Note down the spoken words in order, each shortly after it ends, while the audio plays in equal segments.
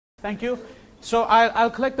Thank you. So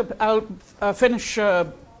I'll finish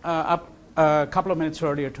up a couple of minutes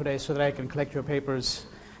earlier today so that I can collect your papers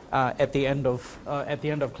at the end of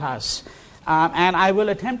class. And I will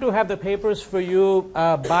attempt to have the papers for you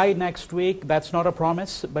by next week. That's not a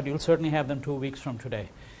promise, but you'll certainly have them 2 weeks from today.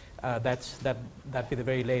 That'd be the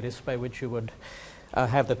very latest by which you would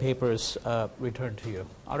have the papers returned to you.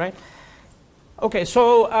 All right? Okay,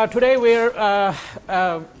 so today we're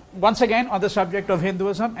once again on the subject of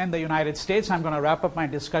Hinduism in the United States. I'm going to wrap up my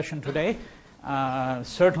discussion today,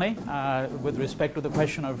 certainly, with respect to the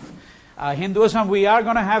question of Hinduism. We are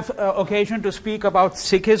going to have occasion to speak about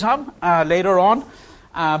Sikhism later on,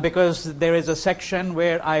 because there is a section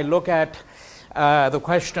where I look at the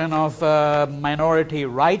question of minority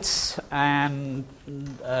rights and,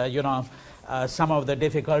 some of the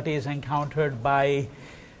difficulties encountered by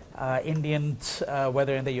Indians,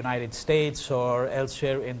 whether in the United States or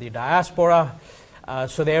elsewhere in the diaspora.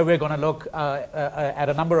 So there we're going to look at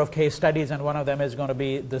a number of case studies, and one of them is going to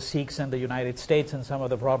be the Sikhs in the United States and some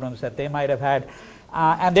of the problems that they might have had.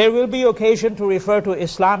 And there will be occasion to refer to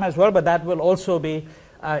Islam as well, but that will also be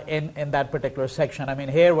in that particular section. I mean,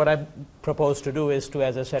 here what I propose to do is to,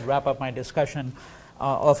 as I said, wrap up my discussion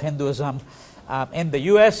of Hinduism in the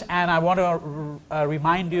U.S., and I want to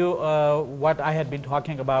remind you what I had been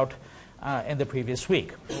talking about in the previous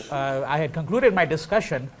week. I had concluded my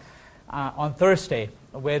discussion on Thursday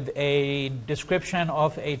with a description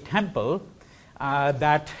of a temple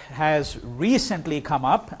that has recently come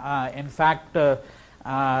up. In fact,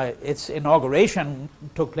 its inauguration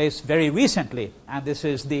took place very recently, and this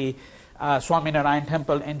is the Swaminarayan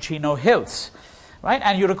Temple in Chino Hills. Right?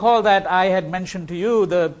 And you recall that I had mentioned to you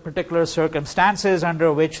the particular circumstances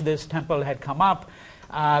under which this temple had come up.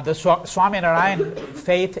 The Swaminarayan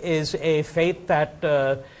faith is a faith that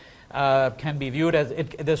can be viewed as,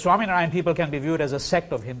 the Swaminarayan people can be viewed as a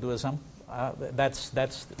sect of Hinduism.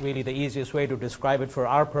 That's really the easiest way to describe it for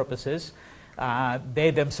our purposes.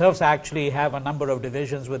 They themselves actually have a number of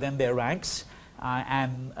divisions within their ranks,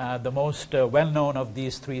 and the most well-known of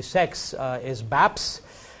these three sects is BAPS.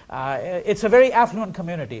 It's a very affluent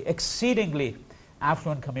community, exceedingly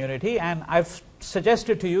affluent community, and I've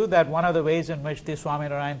suggested to you that one of the ways in which the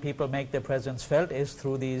Swaminarayan people make their presence felt is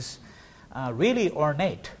through these really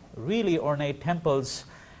ornate temples,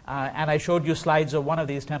 and I showed you slides of one of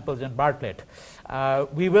these temples in Bartlett.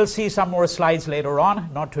 We will see some more slides later on,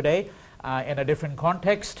 not today, in a different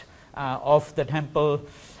context, of the temple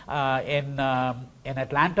in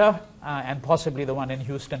Atlanta, and possibly the one in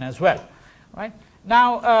Houston as well. Right?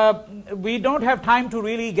 Now, we don't have time to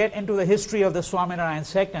really get into the history of the Swaminarayan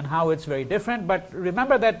sect and how it's very different, but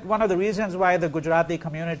remember that one of the reasons why the Gujarati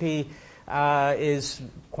community is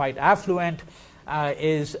quite affluent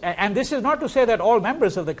is, and this is not to say that all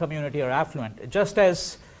members of the community are affluent, just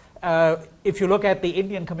as if you look at the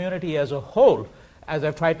Indian community as a whole, as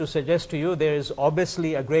I've tried to suggest to you, there is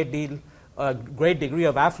obviously a great degree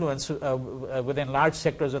of affluence within large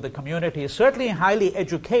sectors of the community, certainly highly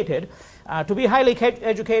educated. To be highly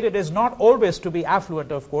educated is not always to be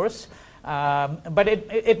affluent, of course, but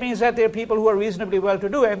it means that there are people who are reasonably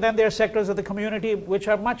well-to-do, and then there are sectors of the community which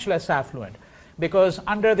are much less affluent, because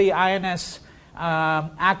under the INS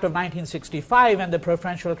Act of 1965 and the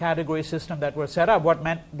preferential category system that were set up,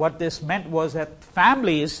 what this meant was that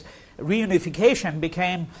families' reunification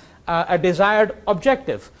became a desired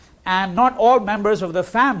objective, and not all members of the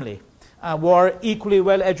family were equally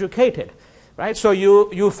well educated. Right? So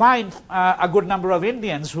you find a good number of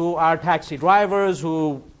Indians who are taxi drivers,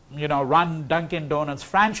 who run Dunkin' Donuts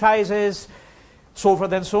franchises, so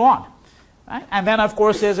forth and so on. Right? And then, of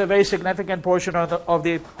course, there's a very significant portion of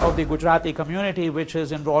the Gujarati community which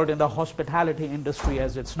is involved in the hospitality industry,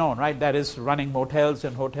 as it's known. Right? That is running motels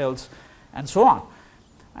and hotels and so on.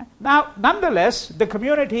 Right? Now, nonetheless, the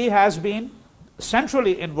community has been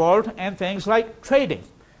centrally involved in things like trading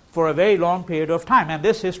for a very long period of time, and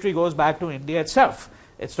this history goes back to India itself.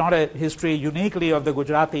 It's not a history uniquely of the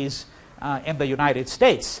Gujaratis in the United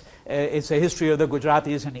States. It's a history of the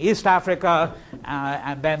Gujaratis in East Africa,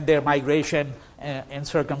 and then their migration in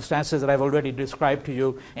circumstances that I've already described to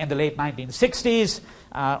you in the late 1960s,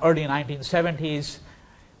 early 1970s,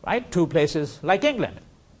 right, to places like England.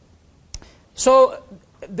 So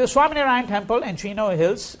the Swaminarayan Temple in Chino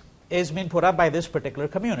Hills is being put up by this particular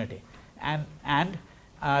community, and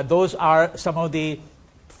those are some of the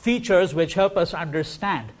features which help us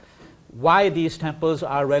understand why these temples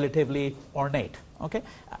are relatively ornate. Okay?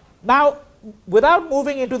 Now, without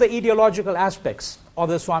moving into the ideological aspects of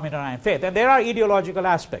the Swaminarayan faith, and there are ideological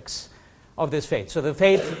aspects of this faith. So the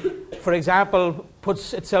faith, for example,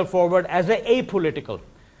 puts itself forward as an apolitical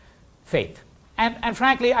faith. And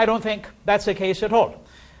frankly, I don't think that's the case at all.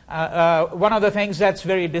 One of the things that's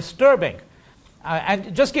very disturbing,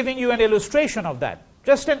 and just giving you an illustration of that,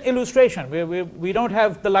 just an illustration. We don't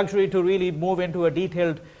have the luxury to really move into a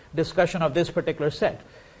detailed discussion of this particular set.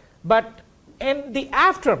 But in the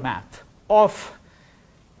aftermath of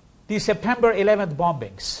the September 11th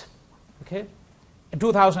bombings, okay, in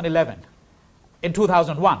 2011, in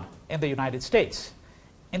 2001 in the United States,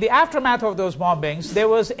 in the aftermath of those bombings, there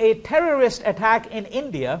was a terrorist attack in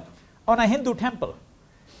India on a Hindu temple.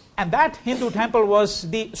 And that Hindu temple was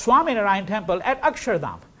the Swaminarayan temple at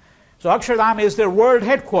Akshardham. So Akshardham is their world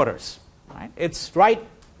headquarters. Right? It's right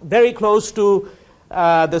very close to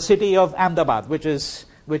the city of Ahmedabad, which is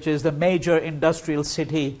the major industrial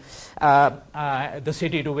city, the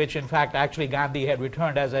city to which, in fact, actually Gandhi had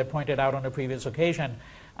returned, as I pointed out on a previous occasion,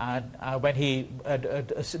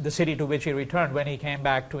 the city to which he returned when he came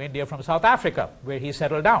back to India from South Africa, where he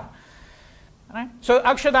settled down. Right? So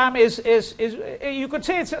Akshardham is you could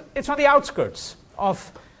say it's on the outskirts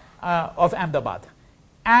of Ahmedabad,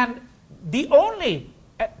 and the only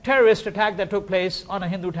terrorist attack that took place on a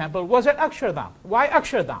Hindu temple was at Akshardham. Why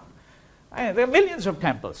Akshardham? There are millions of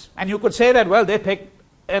temples, and you could say that, well, they picked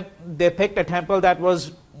a temple that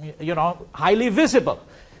was, highly visible.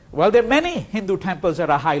 Well, there are many Hindu temples that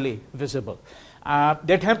are highly visible. There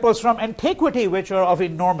are temples from antiquity which are of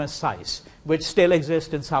enormous size, which still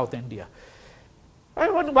exist in South India.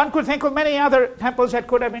 One could think of many other temples that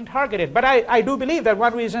could have been targeted, but I do believe that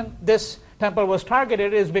one reason this temple was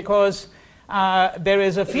targeted is because there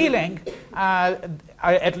is a feeling,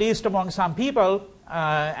 at least among some people,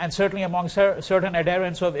 and certainly among certain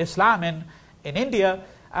adherents of Islam in India,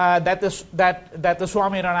 that the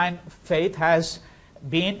Swaminarayan faith has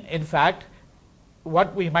been, in fact,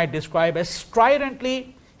 what we might describe as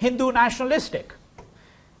stridently Hindu nationalistic,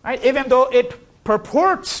 right? Even though it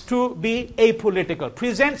purports to be apolitical,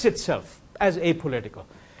 presents itself as apolitical.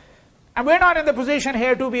 And we're not in the position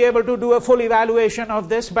here to be able to do a full evaluation of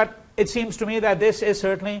this, but it seems to me that this is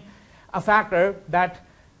certainly a factor that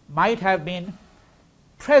might have been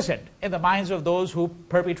present in the minds of those who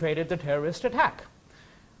perpetrated the terrorist attack,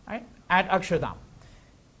 right, at Akshardham.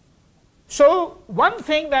 So one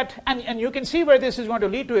thing that, and you can see where this is going to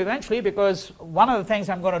lead to eventually, because one of the things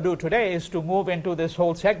I'm going to do today is to move into this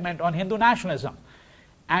whole segment on Hindu nationalism.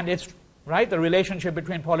 And it's, right, the relationship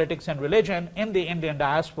between politics and religion in the Indian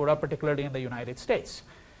diaspora, particularly in the United States.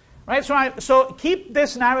 Right, so keep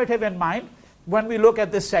this narrative in mind when we look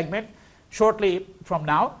at this segment shortly from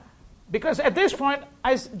now, because at this point,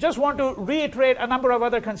 I just want to reiterate a number of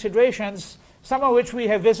other considerations, some of which we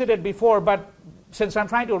have visited before, but since I'm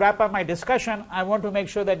trying to wrap up my discussion, I want to make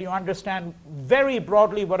sure that you understand very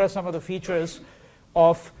broadly what are some of the features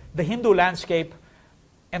of the Hindu landscape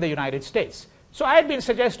in the United States. So I had been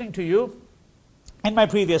suggesting to you in my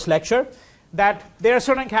previous lecture that there are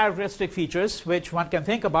certain characteristic features which one can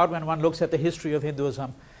think about when one looks at the history of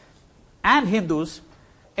Hinduism and Hindus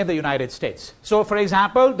in the United States. So, for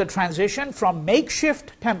example, the transition from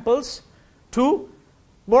makeshift temples to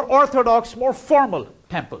more orthodox, more formal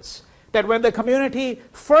temples. That when the community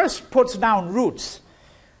first puts down roots,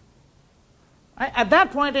 at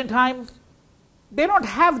that point in time, they don't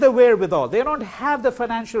have the wherewithal, they don't have the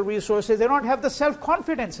financial resources, they don't have the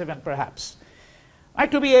self-confidence even perhaps,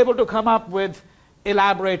 right, to be able to come up with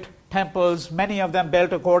elaborate temples, many of them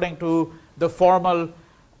built according to the formal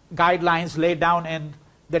guidelines laid down in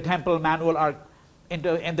the temple manual,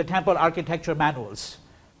 in the temple architecture manuals.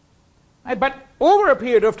 Right? But over a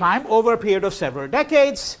period of time, over a period of several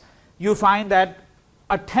decades, you find that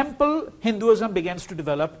a temple Hinduism begins to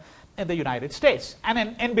develop in the United States.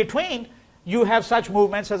 And in between, you have such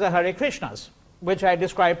movements as the Hare Krishnas, which I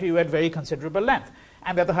described to you at very considerable length.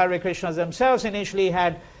 And that the Hare Krishnas themselves initially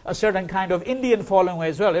had a certain kind of Indian following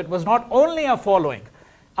as well. It was not only a following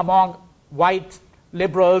among white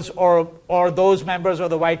liberals or those members of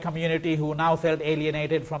the white community who now felt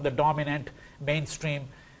alienated from the dominant mainstream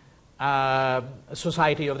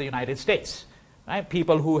society of the United States. Right?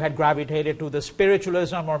 People who had gravitated to the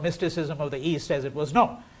spiritualism or mysticism of the East, as it was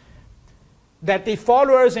known. That the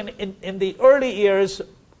followers in the early years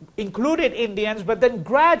included Indians, but then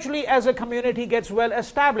gradually as a community gets well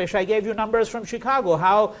established, I gave you numbers from Chicago,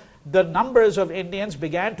 how the numbers of Indians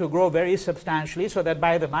began to grow very substantially, so that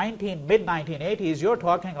by the mid-1980s, you're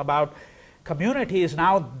talking about communities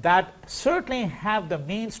now that certainly have the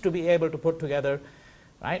means to be able to put together,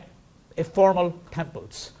 right, formal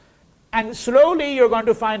temples. And slowly you're going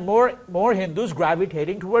to find more Hindus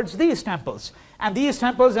gravitating towards these temples. And these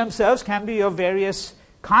temples themselves can be of various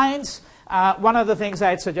kinds. One of the things I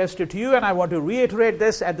had suggested to you, and I want to reiterate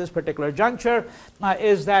this at this particular juncture,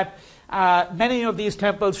 is that Many of these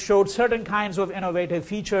temples showed certain kinds of innovative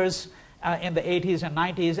features in the 80s and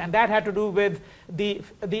 90s, and that had to do with the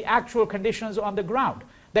actual conditions on the ground.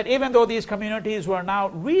 That even though these communities were now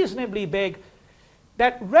reasonably big,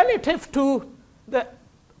 that relative to the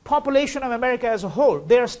population of America as a whole,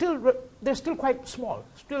 they're still quite small,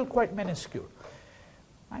 still quite minuscule.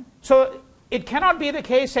 Right? So it cannot be the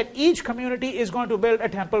case that each community is going to build a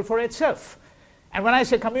temple for itself. And when I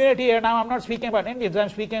say community here now, I'm not speaking about Indians, I'm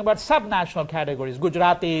speaking about sub-national categories,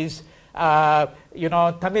 Gujaratis,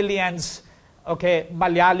 Tamilians, okay,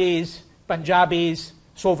 Malayalis, Punjabis,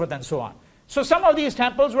 so forth and so on. So some of these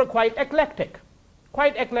temples were quite eclectic,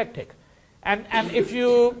 quite eclectic. And if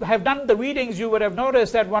you have done the readings, you would have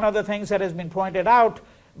noticed that one of the things that has been pointed out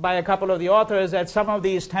by a couple of the authors, that some of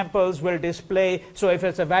these temples will display, so if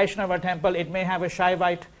it's a Vaishnava temple, it may have a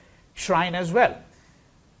Shaivite shrine as well,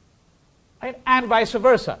 right? And vice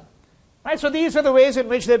versa. Right? So these are the ways in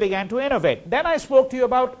which they began to innovate. Then I spoke to you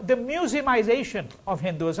about the museumization of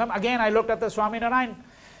Hinduism. Again, I looked at the Swaminarayan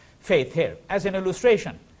faith here as an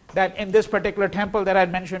illustration, that in this particular temple that I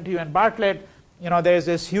had mentioned to you in Bartlett, there's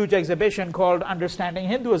this huge exhibition called Understanding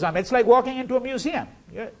Hinduism. It's like walking into a museum,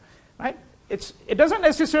 right? It doesn't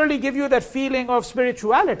necessarily give you that feeling of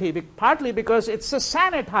spirituality, partly because it's a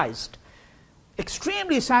sanitized,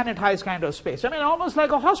 extremely sanitized kind of space. I mean, almost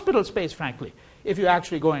like a hospital space, frankly, if you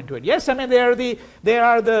actually go into it. Yes, I mean, they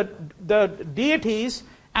are the deities,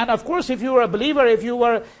 and of course, if you were a believer of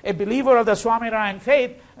the Swaminarayan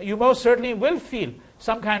faith, you most certainly will feel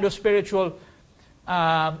some kind of spiritual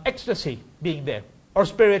ecstasy being there, or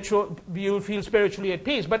you'll feel spiritually at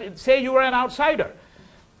peace. But say you were an outsider,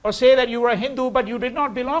 or say that you were a Hindu, but you did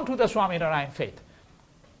not belong to the Swaminarayan faith.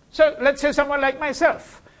 So let's say someone like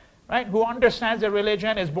myself, right, who understands the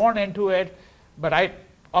religion, is born into it, but I'm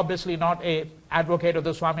obviously not an advocate of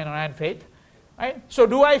the Swaminarayan faith, right? So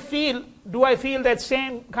do I feel that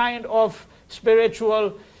same kind of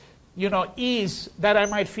spiritual, ease that I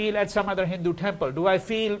might feel at some other Hindu temple? Do I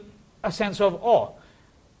feel a sense of awe?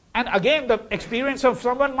 And again, the experience of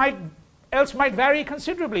someone else might vary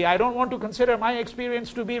considerably. I don't want to consider my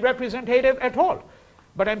experience to be representative at all.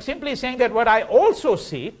 But I'm simply saying that what I also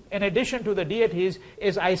see, in addition to the deities,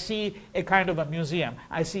 is I see a kind of a museum.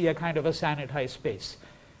 I see a kind of a sanitized space.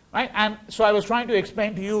 Right? And so I was trying to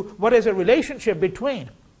explain to you what is a relationship between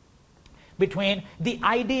the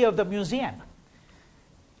idea of the museum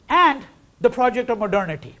and the project of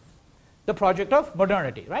modernity. The project of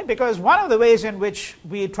modernity, right? Because one of the ways in which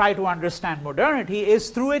we try to understand modernity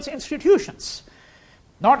is through its institutions.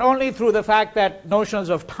 Not only through the fact that notions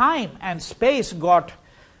of time and space got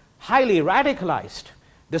highly radicalized,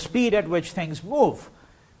 the speed at which things move,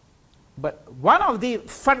 but one of the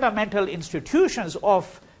fundamental institutions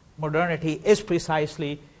of modernity is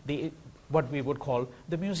precisely what we would call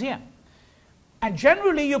the museum. And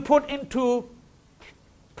generally you put into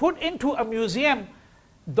a museum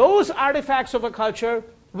those artifacts of a culture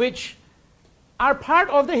which are part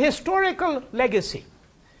of the historical legacy.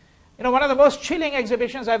 One of the most chilling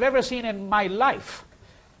exhibitions I've ever seen in my life,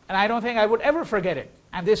 and I don't think I would ever forget it.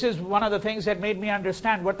 And this is one of the things that made me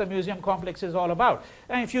understand what the museum complex is all about.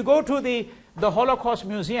 And if you go to the Holocaust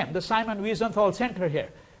Museum, the Simon Wiesenthal Center here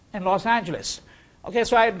in Los Angeles. Okay,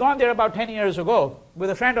 so I had gone there about 10 years ago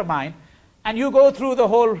with a friend of mine, and you go through the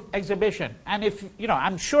whole exhibition, and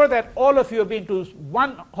I'm sure that all of you have been to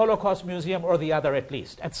one Holocaust museum or the other at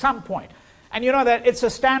least, at some point. And you know that it's a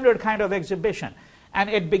standard kind of exhibition. And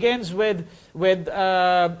it begins with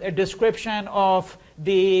a description of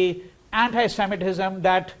the anti-Semitism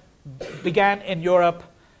that began in Europe.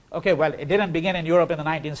 Okay, well, it didn't begin in Europe in the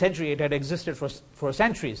 19th century. It had existed for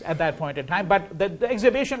centuries at that point in time. But the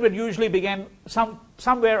exhibition would usually begin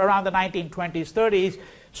somewhere around the 1920s, 30s,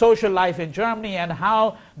 social life in Germany, and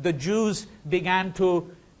how the Jews began to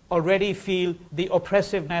already feel the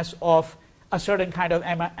oppressiveness of a certain kind of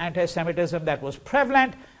anti-Semitism that was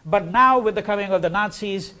prevalent. But now with the coming of the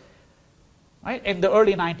Nazis, right, in the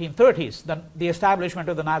early 1930s, the establishment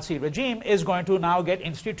of the Nazi regime is going to now get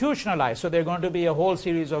institutionalized. So there are going to be a whole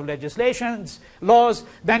series of legislations, laws.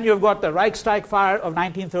 Then you've got the Reichstag fire of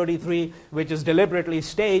 1933, which is deliberately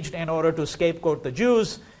staged in order to scapegoat the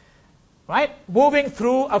Jews. Right? Moving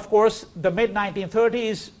through, of course, the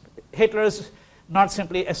mid-1930s, Hitler's not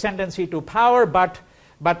simply ascendancy to power, but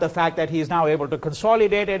the fact that he's now able to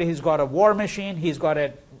consolidate it. He's got a war machine. He's got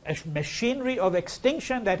a machinery of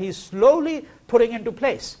extinction that he's slowly putting into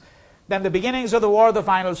place. Then the beginnings of the war, the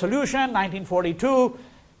final solution, 1942,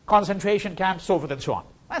 concentration camps, so forth and so on.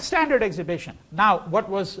 A standard exhibition. Now, what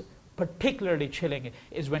was particularly chilling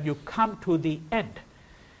is when you come to the end.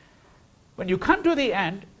 When you come to the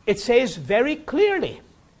end, it says very clearly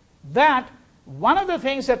that one of the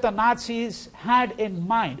things that the Nazis had in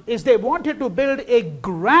mind is they wanted to build a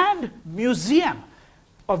grand museum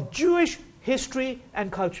of Jewish history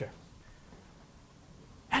and culture.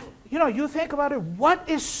 And you think about it, what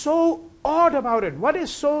is so odd about it? What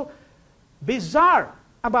is so bizarre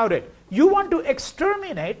about it? You want to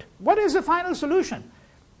exterminate, what is the final solution?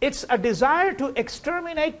 It's a desire to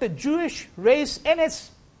exterminate the Jewish race in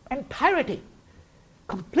its entirety,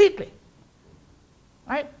 completely.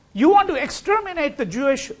 Right? You want to exterminate the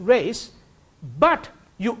Jewish race, but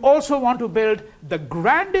you also want to build the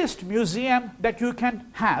grandest museum that you can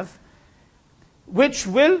have, which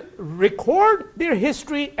will record their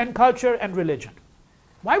history and culture and religion.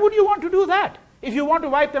 Why would you want to do that if you want to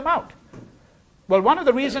wipe them out? Well, one of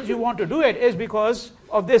the reasons you want to do it is because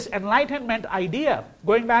of this Enlightenment idea,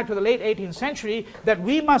 going back to the late 18th century, that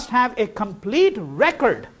we must have a complete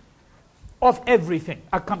record of everything,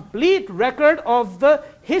 a complete record of the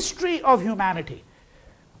history of humanity,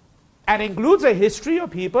 and includes a history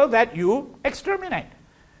of people that you exterminate.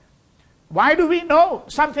 Why do we know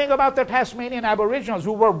something about the Tasmanian Aboriginals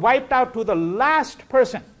who were wiped out to the last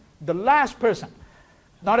person? The last person.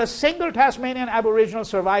 Not a single Tasmanian Aboriginal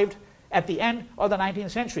survived at the end of the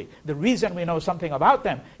 19th century. The reason we know something about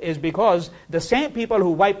them is because the same people who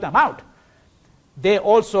wiped them out, they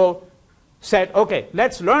also said, okay,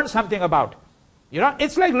 let's learn something about.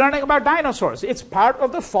 It's like learning about dinosaurs. It's part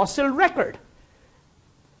of the fossil record.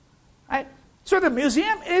 Right? So the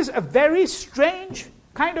museum is a very strange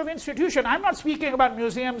kind of institution. I'm not speaking about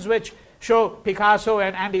museums which show Picasso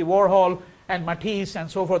and Andy Warhol and Matisse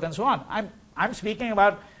and so forth and so on. I'm speaking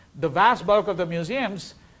about the vast bulk of the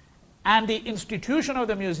museums and the institution of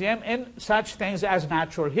the museum in such things as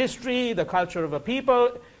natural history, the culture of a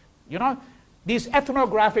people, these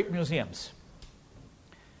ethnographic museums.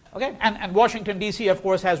 Okay? And Washington, D.C., of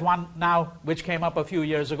course, has one now which came up a few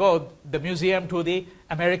years ago, the Museum to the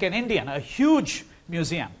American Indian, a huge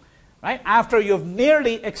museum. Right? After you've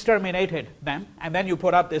nearly exterminated them, and then you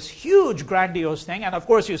put up this huge grandiose thing, and of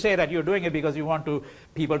course you say that you're doing it because you want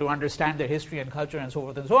people to understand their history and culture and so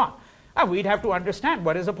forth and so on. And we'd have to understand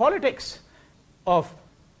what is the politics of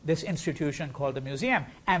this institution called the museum.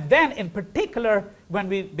 And then in particular, when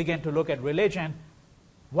we begin to look at religion,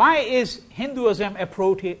 why is Hinduism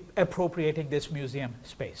appropriating this museum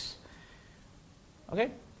space? Okay?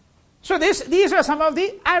 So these are some of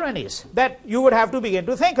the ironies that you would have to begin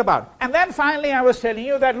to think about. And then finally I was telling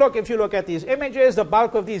you that, look, if you look at these images, the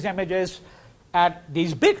bulk of these images at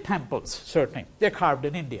these big temples, certainly, they're carved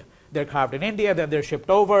in India. They're carved in India, then they're shipped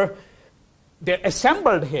over. They're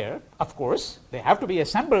assembled here, of course. They have to be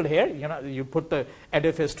assembled here. You put the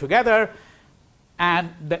edifice together, and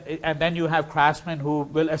then you have craftsmen who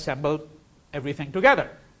will assemble everything together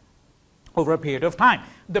over a period of time.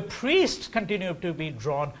 The priests continue to be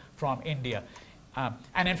drawn from India.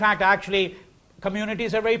 And in fact, actually,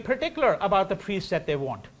 communities are very particular about the priests that they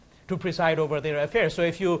want to preside over their affairs. So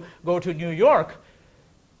if you go to New York,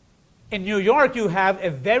 in New York you have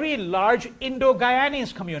a very large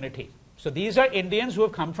Indo-Guyanese community. So these are Indians who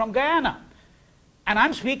have come from Guyana. And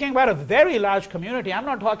I'm speaking about a very large community. I'm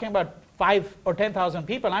not talking about 5 or 10,000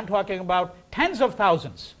 people. I'm talking about tens of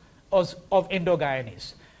thousands of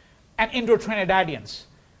Indo-Guyanese and Indo-Trinidadians.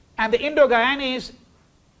 And the Indo-Guyanese,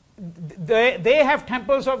 they have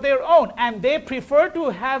temples of their own, and they prefer to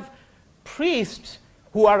have priests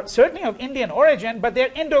who are certainly of Indian origin, but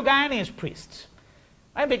they're Indo-Guyanese priests.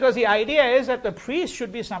 Right? Because the idea is that the priest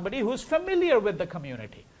should be somebody who's familiar with the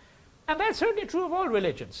community. And that's certainly true of all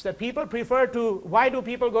religions, that people prefer to, why do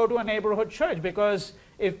people go to a neighborhood church? Because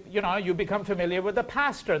if you become familiar with the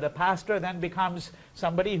pastor then becomes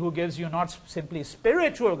somebody who gives you not simply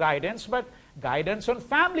spiritual guidance, but guidance on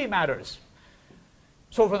family matters,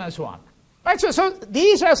 so forth and so on. Right, so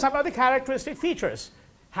these are some of the characteristic features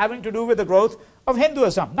having to do with the growth of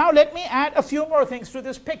Hinduism. Now let me add a few more things to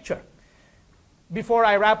this picture before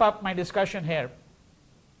I wrap up my discussion here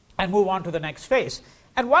and move on to the next phase.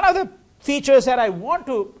 And one of the features that I want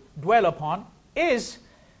to dwell upon is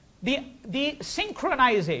the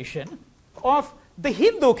synchronization of the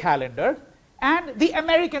Hindu calendar and the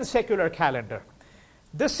American secular calendar.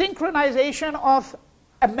 The synchronization of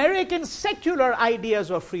American secular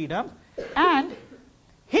ideas of freedom and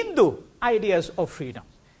Hindu ideas of freedom.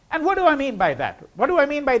 And what do I mean by that? What do I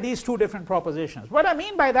mean by these two different propositions? What I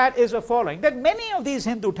mean by that is the following, that many of these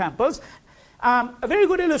Hindu temples, a very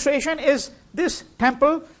good illustration is this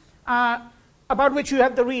temple about which you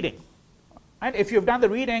have the reading. Right? If you've done the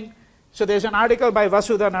reading So there's an article by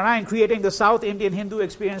Vasudha Narayan, Creating the South Indian Hindu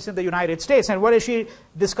Experience in the United States. And what is she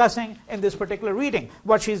discussing in this particular reading?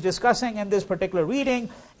 What she's discussing in this particular reading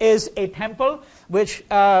is a temple which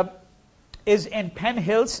is in Penn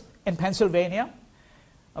Hills in Pennsylvania.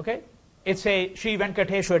 Okay? It's a Sri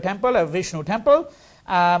Venkateshwar temple, a Vishnu temple.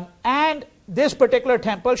 And this particular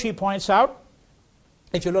temple, she points out,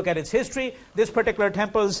 if you look at its history, this particular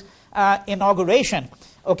temple's inauguration,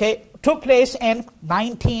 okay, took place in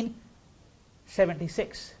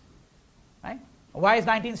 1976. Right? Why is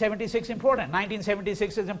 1976 important?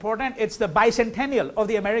 1976 is important. It's the bicentennial of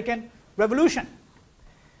the American Revolution.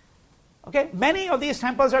 Okay? Many of these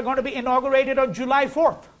temples are going to be inaugurated on July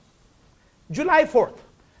 4th. July 4th.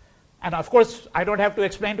 And of course, I don't have to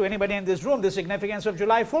explain to anybody in this room the significance of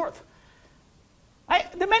July 4th.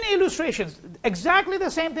 There are many illustrations. Exactly the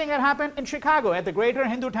same thing that happened in Chicago, at the Greater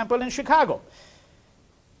Hindu Temple in Chicago.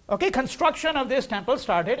 Okay, construction of this temple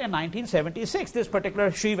started in 1976, this particular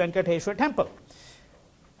Sri Venkateshwar temple.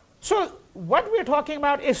 So what we're talking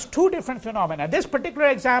about is two different phenomena. This particular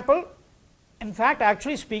example, in fact,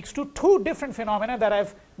 actually speaks to two different phenomena that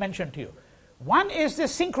I've mentioned to you. One is the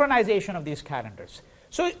synchronization of these calendars.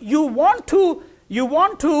 So you're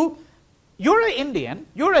an Indian,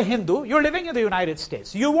 you're a Hindu, you're living in the United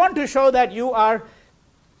States. You want to show that you are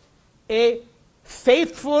a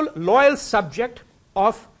faithful, loyal subject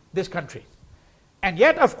of this country. And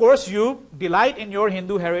yet, of course, you delight in your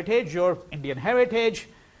Hindu heritage, your Indian heritage,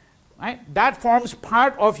 right? That forms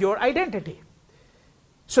part of your identity.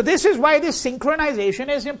 So this is why this synchronization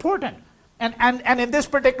is important. And in this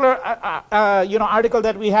particular article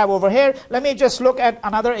that we have over here, let me just look at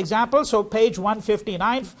another example. So page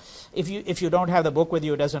 159, if you don't have the book with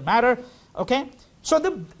you, it doesn't matter. Okay. So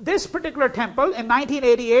this particular temple in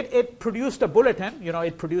 1988, it produced a bulletin. You know,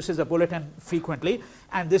 it produces a bulletin frequently,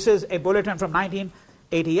 and this is a bulletin from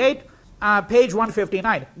 1988, page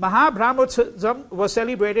 159. Mahabrahmotsam was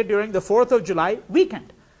celebrated during the 4th of July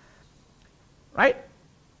weekend. Right?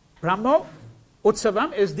 Brahmo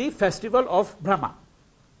Utsavam is the festival of Brahma.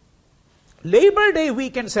 Labor Day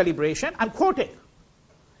weekend celebration, I'm quoting,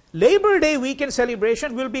 Labor Day weekend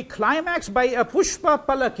celebration will be climaxed by a pushpa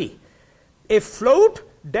palaki, a float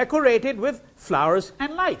decorated with flowers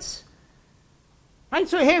and lights. Right,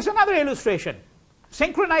 so here's another illustration.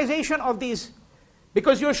 Synchronization of these,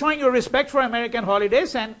 because you're showing your respect for American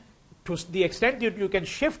holidays, and to the extent you can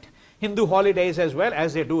shift Hindu holidays as well,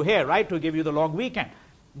 as they do here, right, to give you the long weekend.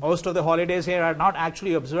 Most of the holidays here are not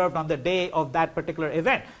actually observed on the day of that particular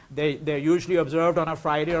event. They're usually observed on a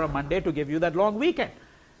Friday or a Monday to give you that long weekend.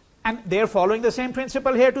 And they're following the same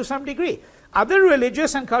principle here to some degree. Other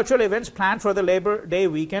religious and cultural events planned for the Labor Day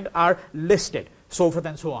weekend are listed, so forth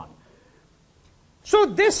and so on. So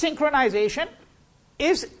this synchronization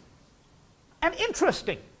is an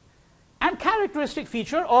interesting and characteristic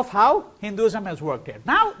feature of how Hinduism has worked here.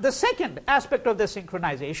 Now, the second aspect of this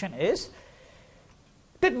synchronization is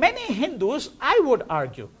that many Hindus, I would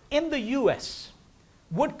argue, in the US,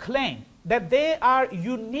 would claim that they are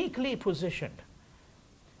uniquely positioned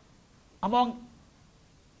among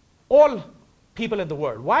all people in the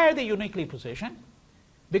world. Why are they uniquely positioned?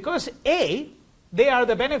 Because A, they are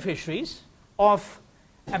the beneficiaries of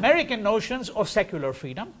American notions of secular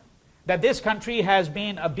freedom, that this country has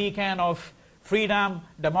been a beacon of freedom,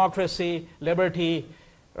 democracy, liberty,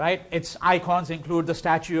 right? Its icons include the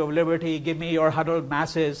Statue of Liberty, give me your huddled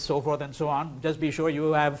masses, so forth and so on. Just be sure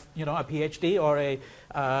you have, a PhD or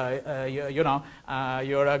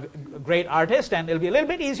you're a great artist, and it'll be a little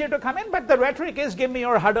bit easier to come in, but the rhetoric is give me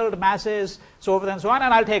your huddled masses, so forth and so on,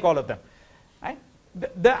 and I'll take all of them. Right?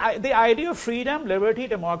 The idea of freedom, liberty,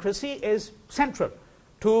 democracy is central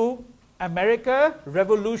to America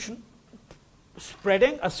revolution,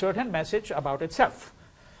 spreading a certain message about itself.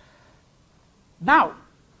 Now,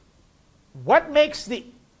 what makes the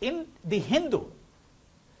Hindu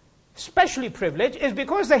especially privileged is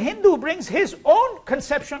because the Hindu brings his own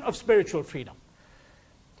conception of spiritual freedom.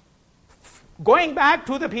 Going back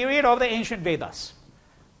to the period of the ancient Vedas,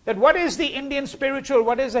 that what is the Indian spiritual,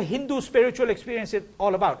 what is the Hindu spiritual experience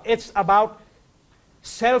all about? It's about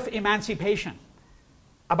self-emancipation,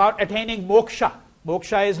 about attaining moksha.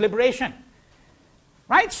 Moksha is liberation.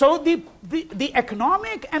 Right? So the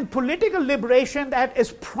economic and political liberation that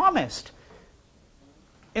is promised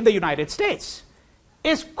in the United States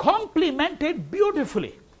is complemented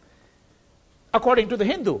beautifully, according to the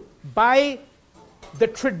Hindu, by the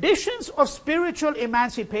traditions of spiritual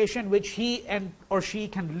emancipation which he or she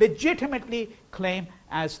can legitimately claim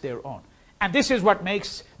as their own. And this is what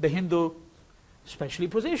makes the Hindu specially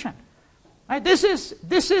positioned. Right? This is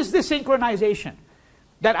the synchronization.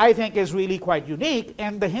 that I think is really quite unique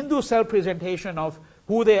in the Hindu self-presentation of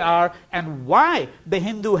who they are and why the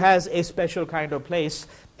Hindu has a special kind of place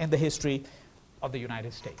in the history of the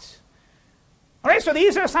United States. All right, so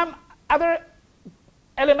these are some other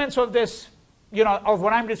elements of this, of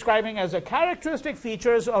what I'm describing as the characteristic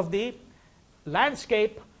features of the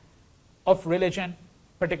landscape of religion,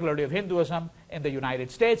 particularly of Hinduism in the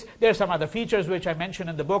United States. There are some other features which I mentioned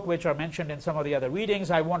in the book, which are mentioned in some of the other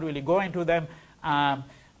readings. I won't really go into them,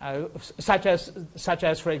 such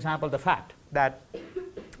as, for example, the fact that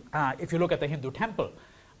if you look at the Hindu temple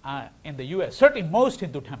in the US, certainly most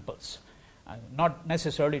Hindu temples, not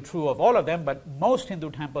necessarily true of all of them, but most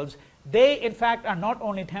Hindu temples, they in fact are not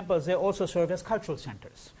only temples, they also serve as cultural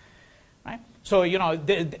centers. Right? So,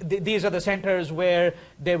 these are the centers where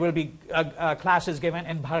there will be classes given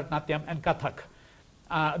in Bharatanatyam and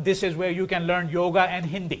Kathak. This is where you can learn yoga and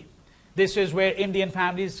Hindi. This is where Indian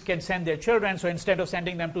families can send their children. So instead of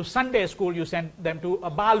sending them to Sunday school, you send them to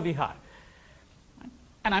a Bal Vihar.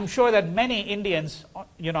 And I'm sure that many Indians,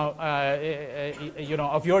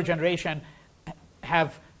 of your generation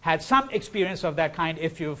have had some experience of that kind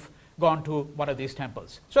if you've gone to one of these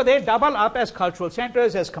temples. So they double up as cultural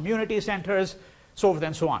centers, as community centers, so forth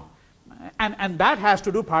and so on. And that has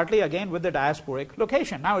to do partly, again, with the diasporic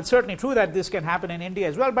location. Now, it's certainly true that this can happen in India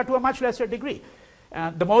as well, but to a much lesser degree.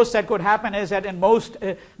 The most that could happen is that in most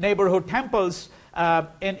neighborhood temples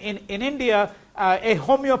in India, a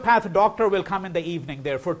homeopath doctor will come in the evening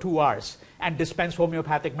there for 2 hours and dispense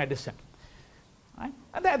homeopathic medicine. Right?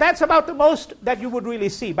 And that's about the most that you would really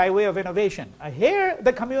see by way of innovation. Here,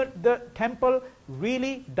 the temple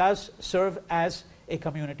really does serve as a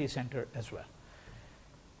community center as well.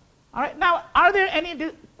 All right. Now, are there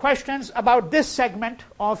any questions about this segment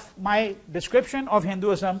of my description of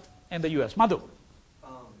Hinduism in the US? Madhu? What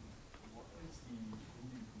is the Hindu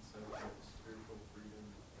conception of spiritual freedom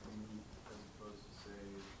as opposed to, say,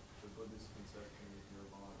 the Buddhist conception of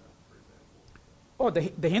nirvana, for example? Oh,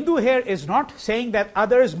 the Hindu here is not saying that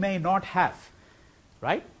others may not have,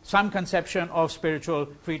 right, some conception of spiritual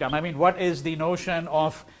freedom. I mean, what is the notion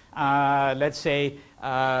of, let's say,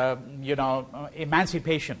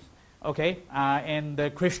 emancipation, okay, in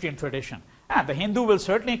the Christian tradition? The Hindu will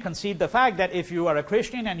certainly concede the fact that if you are a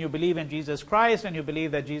Christian and you believe in Jesus Christ and you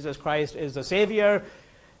believe that Jesus Christ is the Savior,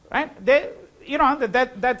 right,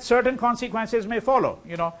 that certain consequences may follow,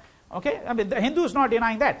 okay? I mean, the Hindu is not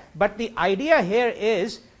denying that. But the idea here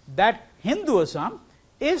is that Hinduism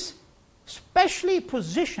is specially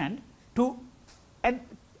positioned to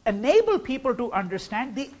enable people to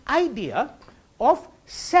understand the idea of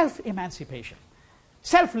self-emancipation,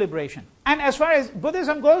 self-liberation. And as far as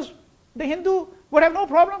Buddhism goes, the Hindu would have no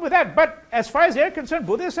problem with that. But as far as they're concerned,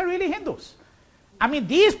 Buddhists are really Hindus. I mean,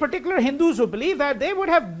 these particular Hindus who believe that, they would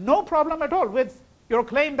have no problem at all with your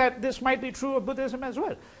claim that this might be true of Buddhism as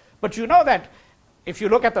well. But you know that if you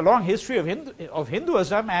look at the long history of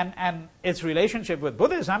Hinduism and its relationship with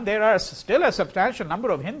Buddhism, there are still a substantial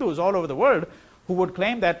number of Hindus all over the world who would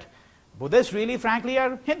claim that Buddhists really, frankly,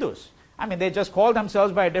 are Hindus. I mean, they just call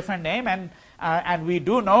themselves by a different name, and we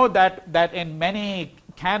do know that in many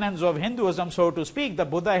canons of Hinduism, so to speak, the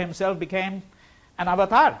Buddha himself became an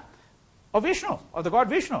avatar of Vishnu, of the god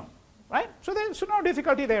Vishnu, right? So there's no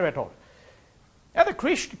difficulty there at all. The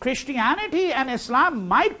Christianity and Islam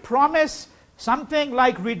might promise something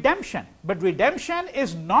like redemption, but redemption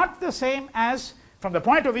is not the same as, from the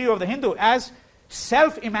point of view of the Hindu, as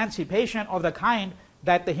self-emancipation of the kind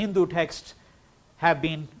that the Hindu texts have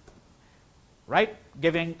been, right,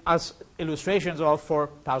 giving us illustrations of for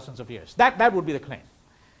thousands of years. That would be the claim.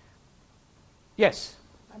 Yes?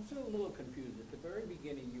 I'm still a little confused. At the very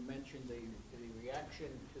beginning, you mentioned the reaction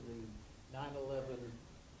to the 9/11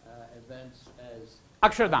 events as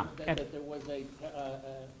Akshardham. That there was an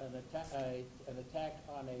attack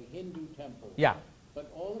on a Hindu temple. Yeah. But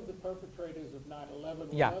all of the perpetrators of 9/11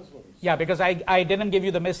 were Yeah. Muslims. Yeah, because I didn't give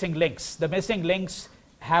you the missing links. The missing links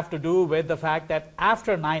have to do with the fact that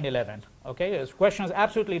after 9/11, okay, this question is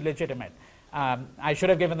absolutely legitimate. I should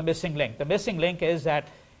have given the missing link. The missing link is that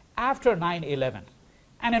after 9/11,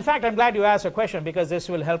 and in fact, I'm glad you asked a question because this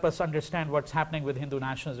will help us understand what's happening with Hindu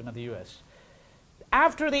nationalism in the US.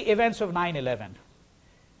 After the events of 9/11,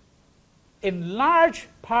 in large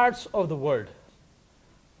parts of the world,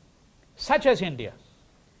 such as India,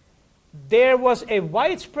 there was a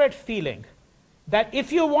widespread feeling that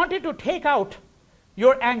if you wanted to take out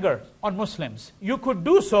your anger on Muslims, you could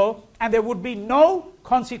do so and there would be no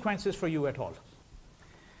consequences for you at all.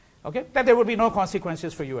 Okay? That there would be no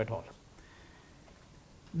consequences for you at all.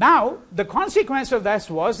 Now, the consequence of this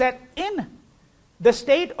was that in the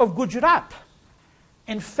state of Gujarat,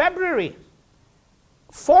 in February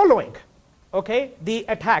following, okay, the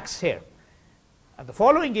attacks here, the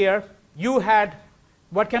following year, you had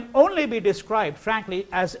what can only be described, frankly,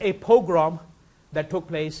 as a pogrom that took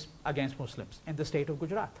place against Muslims in the state of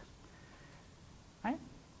Gujarat. Right?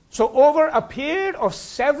 So over a period of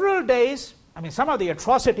several days, I mean, some of the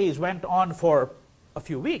atrocities went on for a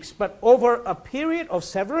few weeks, but over a period of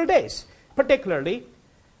several days, particularly,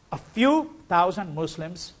 a few thousand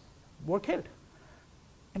Muslims were killed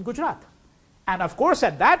in Gujarat. And of course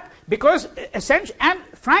at that, because essentially, and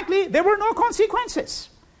frankly, there were no consequences.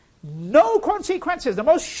 No consequences. The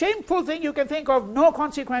most shameful thing you can think of, no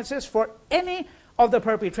consequences for any of the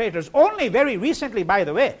perpetrators. Only very recently, by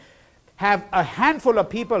the way, have a handful of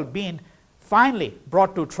people been finally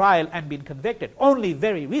brought to trial and been convicted. Only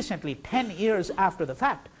very recently, 10 years after the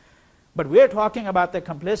fact. But we're talking about the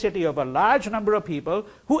complicity of a large number of people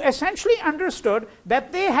who essentially understood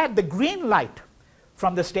that they had the green light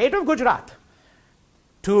from the state of Gujarat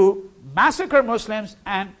to massacre Muslims,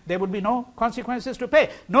 and there would be no consequences to pay.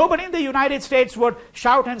 Nobody in the United States would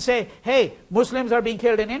shout and say, hey, Muslims are being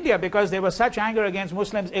killed in India, because there was such anger against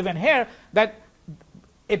Muslims even here that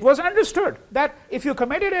it was understood that if you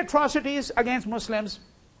committed atrocities against Muslims,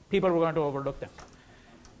 people were going to overlook them.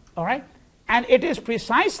 All right? And it is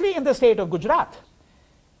precisely in the state of Gujarat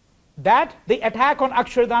that the attack on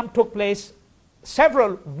Akshardham took place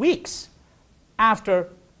several weeks after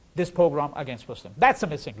this pogrom against Muslims. That's the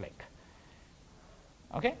missing link.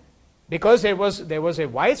 Okay? Because there was a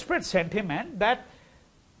widespread sentiment that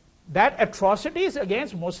atrocities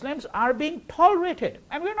against Muslims are being tolerated.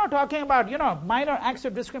 And we're not talking about, minor acts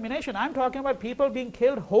of discrimination. I'm talking about people being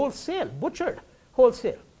killed wholesale, butchered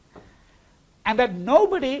wholesale. And that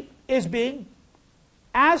nobody is being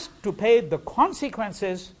asked to pay the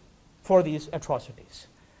consequences for these atrocities.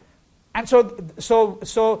 And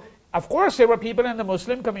so of course, there were people in the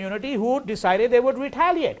Muslim community who decided they would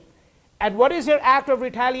retaliate. And what is their act of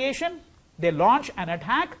retaliation? They launch an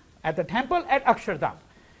attack at the temple at Akshardham.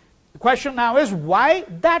 The question now is, why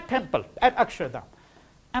that temple at Akshardham?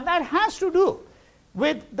 And that has to do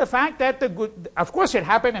with the fact that, of course, it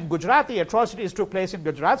happened in Gujarat. The atrocities took place in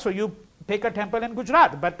Gujarat, so you pick a temple in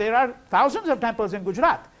Gujarat. But there are thousands of temples in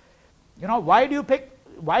Gujarat. Why do you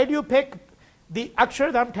pick the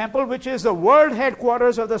Akshardham temple, which is the world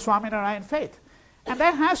headquarters of the Swaminarayan faith? And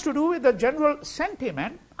that has to do with the general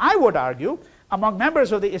sentiment, I would argue, among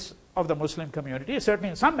members of the Muslim community,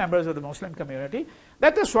 certainly some members of the Muslim community,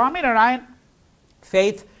 that the Swaminarayan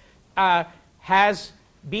faith has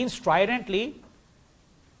been stridently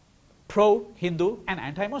pro-Hindu and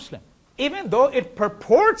anti-Muslim, even though it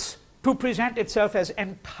purports to present itself as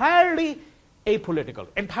entirely apolitical.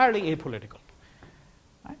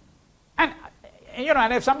 Right?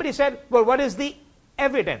 And if somebody said, well, what is the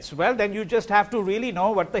evidence? Well, then you just have to really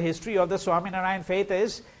know what the history of the Swaminarayan faith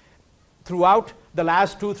is throughout the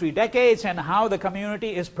last 2-3 decades, and how the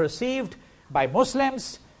community is perceived by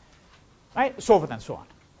Muslims, right? So forth and so on.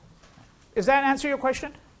 Does that answer your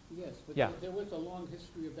question? Yes, but yeah. There was a long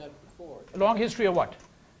history of that before. A long history of what?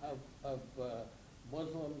 Of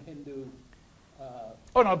Muslim, Hindu.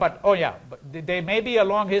 But there may be a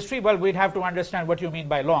long history. Well, we'd have to understand what you mean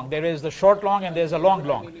by long. There is the short long and there's a long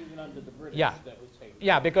long. I mean, even under the British, yeah. that was taken.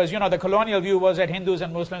 Yeah, because the colonial view was that Hindus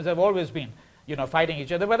and Muslims have always been fighting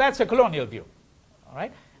each other, but that's a colonial view. All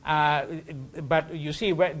right. But you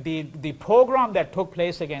see, the pogrom that took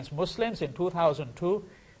place against Muslims in 2002,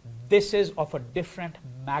 this is of a different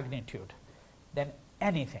magnitude than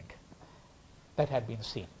anything that had been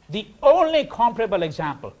seen. The only comparable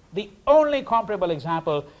example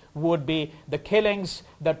would be the killings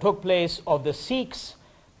that took place of the Sikhs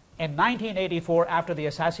in 1984 after the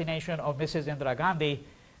assassination of Mrs. Indira Gandhi,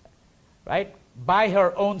 right, by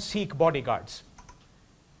her own Sikh bodyguards.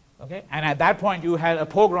 Okay? And at that point you had a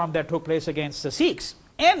pogrom that took place against the Sikhs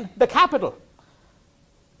in the capital.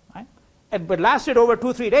 Right? But lasted over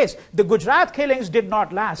 2-3 days. The Gujarat killings did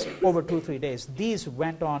not last over 2-3 days. These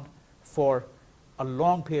went on for a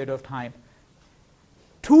long period of time.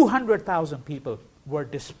 200,000 people were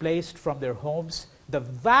displaced from their homes. The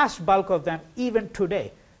vast bulk of them, even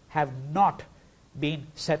today, have not been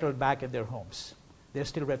settled back in their homes. They're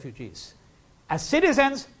still refugees. As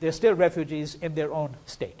citizens, they're still refugees in their own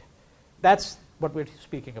state. That's what we're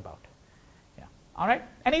speaking about. Yeah. All right?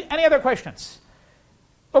 Any other questions?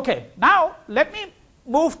 Okay, now let me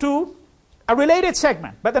move to a related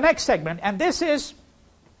segment, but the next segment, and this is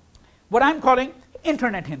what I'm calling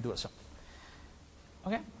Internet Hinduism.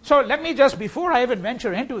 Okay? So let me just, before I even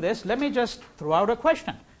venture into this, let me just throw out a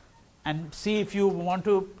question and see if you want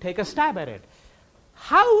to take a stab at it.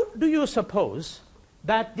 How do you suppose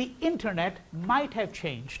that the Internet might have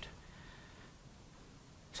changed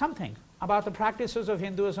something about the practices of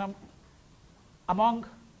Hinduism among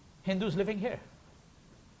Hindus living here?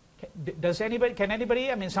 Can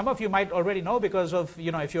anybody, I mean, some of you might already know because of,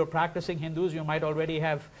 if you're practicing Hindus, you might already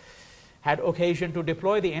have had occasion to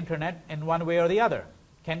deploy the internet in one way or the other.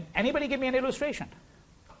 Can anybody give me an illustration?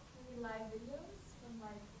 Maybe live videos from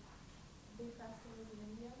like big festivals in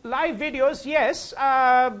India? Live videos, yes.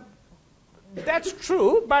 That's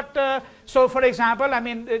true, but so for example, I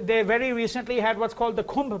mean, they very recently had what's called the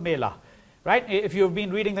Kumbh Mela, right? If you've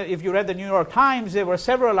been reading, if you read the New York Times, there were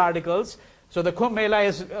several articles. So the Kumbh Mela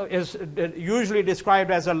is usually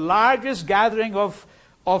described as the largest gathering of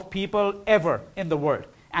people ever in the world.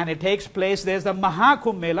 And it takes place, there's the Maha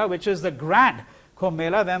Kumbh Mela, which is the grand Kumbh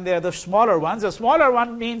Mela, then there are the smaller ones. The smaller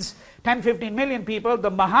one means 10, 15 million people.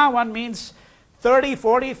 The Maha one means 30,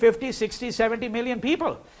 40, 50, 60, 70 million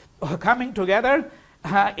people coming together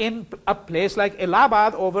in a place like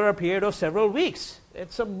Allahabad over a period of several weeks.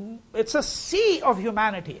 It's a sea of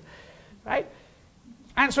humanity, right?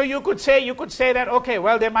 And so you could say that, okay,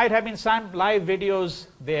 well, there might have been some live videos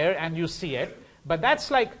there and you see it, but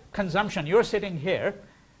that's like consumption. You're sitting here,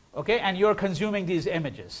 okay, and you're consuming these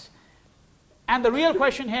images. And the real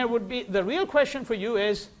question here would be, the real question for you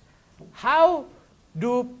is, how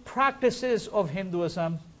do practices of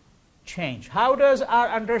Hinduism change? How does our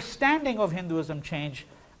understanding of Hinduism change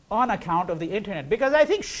on account of the internet? Because I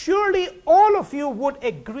think surely all of you would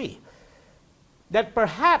agree that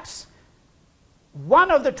perhaps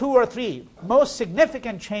one of the 2 or 3 most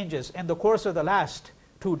significant changes in the course of the last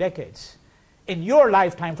 2 decades, in your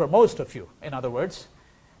lifetime for most of you, in other words,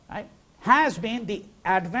 right, has been the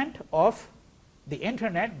advent of the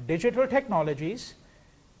internet, digital technologies,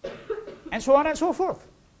 and so on and so forth.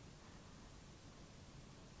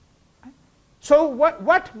 So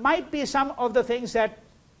what might be some of the things that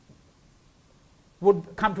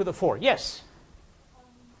would come to the fore? Yes?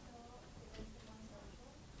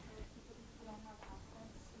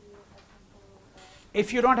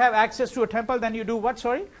 If you don't have access to a temple, then you do what,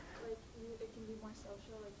 sorry? Like it can be more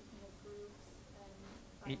social, like you can make groups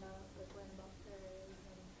and find out like when about fairs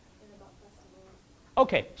and about festivals.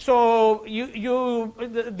 Okay, so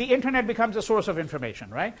the internet becomes a source of information,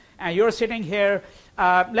 right? And you're sitting here,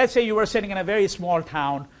 let's say you were sitting in a very small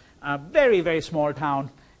town, very, very small town,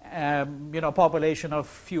 population of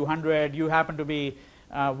few hundred, you happen to be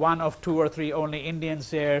one of 2 or 3 only Indians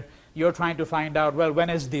there, you're trying to find out, well, when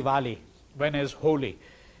is Diwali? When is Holi?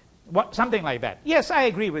 Something like that. Yes, I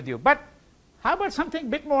agree with you. But how about something a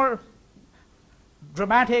bit more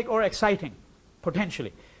dramatic or exciting,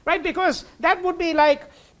 potentially? Right? Because that would be like,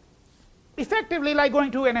 effectively like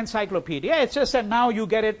going to an encyclopedia. It's just that now you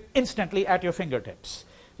get it instantly at your fingertips.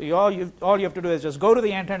 So all you have to do is just go to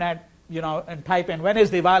the internet, and type in when is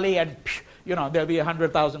Diwali, and there'll be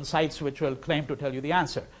 100,000 sites which will claim to tell you the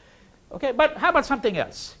answer. Okay, but how about something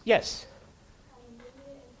else? Yes?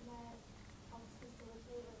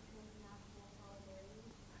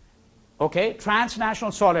 Okay,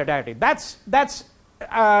 transnational solidarity. That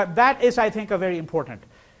is, I think, a very important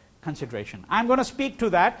consideration. I'm going to speak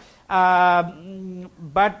to that,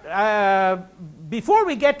 but before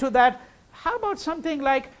we get to that, how about something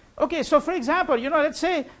like, okay, so for example, let's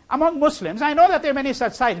say among Muslims, I know that there are many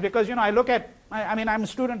such sites because, I'm a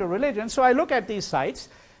student of religion, so I look at these sites,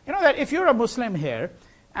 that if you're a Muslim here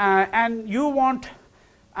and you want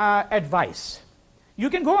advice,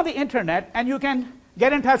 you can go on the internet and you can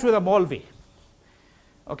get in touch with a Maulvi.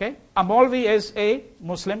 Okay? A Maulvi is a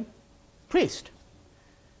Muslim priest,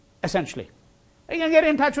 essentially. You can get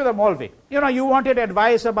in touch with a Maulvi. You wanted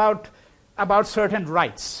advice about certain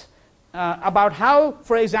rites, about how,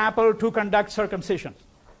 for example, to conduct circumcision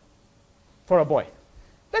for a boy.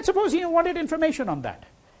 Let's suppose you wanted information on that.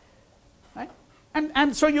 Right?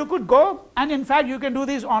 And so you could go, and in fact, you can do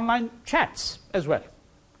these online chats as well.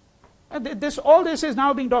 All this is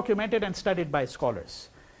now being documented and studied by scholars.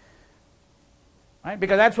 Right?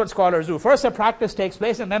 Because that's what scholars do. First the practice takes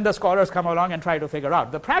place and then the scholars come along and try to figure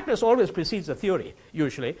out. The practice always precedes the theory,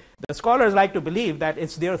 usually. The scholars like to believe that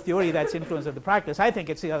it's their theory that's influencing the practice. I think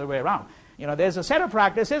it's the other way around. There's a set of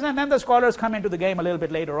practices and then the scholars come into the game a little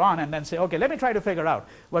bit later on and then say, okay, let me try to figure out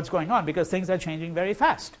what's going on because things are changing very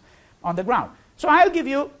fast on the ground. So I'll give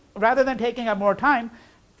you, rather than taking up more time,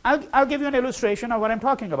 I'll give you an illustration of what I'm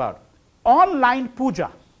talking about. Online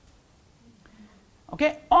puja.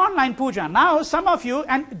 Okay, online puja. Now some of you,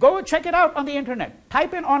 and go check it out on the internet,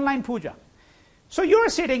 type in online puja. So you're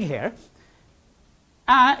sitting here,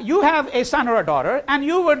 you have a son or a daughter, and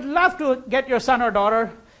you would love to get your son or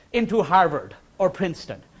daughter into Harvard or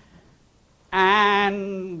Princeton.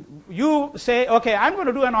 And you say, okay, I'm going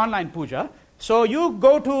to do an online puja. So you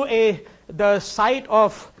go to the site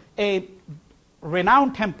of a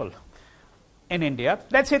renowned temple in India,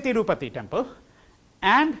 let's say Tirupati temple,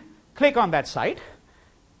 and click on that site,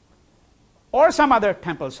 or some other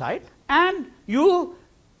temple site, and you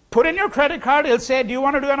put in your credit card. It'll say, do you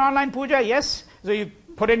want to do an online puja? Yes. So you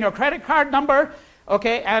put in your credit card number,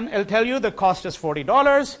 okay, and it'll tell you the cost is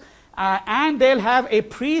 $40, and they'll have a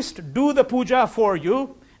priest do the puja for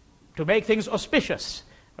you to make things auspicious,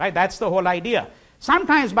 right? That's the whole idea.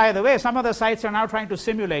 Sometimes, by the way, some of the sites are now trying to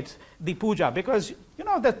simulate the puja, because, you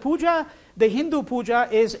know, the puja, the Hindu puja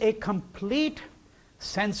is a complete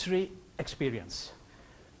sensory experience.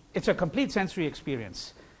 It's a complete sensory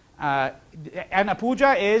experience. And a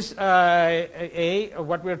puja is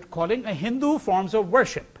what we're calling a Hindu form of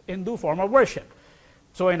worship.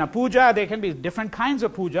 So in a puja, there can be different kinds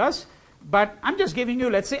of pujas, but I'm just giving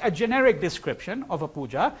you, let's say, a generic description of a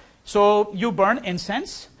puja. So you burn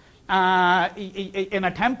incense. In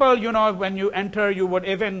a temple, you know, when you enter, you would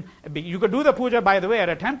you could do the puja, by the way, at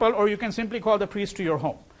a temple, or you can simply call the priest to your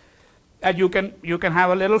home. And you can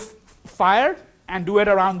have a little fire and do it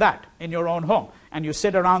around that in your own home. And you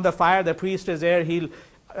sit around the fire, the priest is there, he'll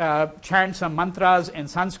chant some mantras in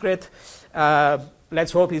Sanskrit.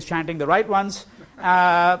 Let's hope he's chanting the right ones,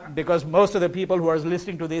 because most of the people who are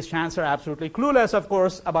listening to these chants are absolutely clueless, of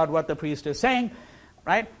course, about what the priest is saying,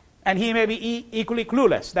 right? And he may be equally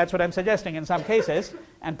clueless. That's what I'm suggesting in some cases,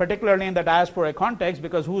 and particularly in the diaspora context,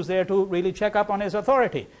 because who's there to really check up on his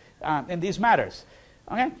authority in these matters?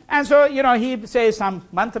 Okay? And so, you know, he says some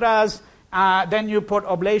mantras, then you put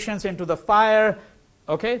oblations into the fire.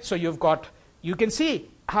 Okay? So you can see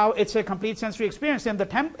how it's a complete sensory experience. In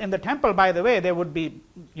the temple, by the way, there would be,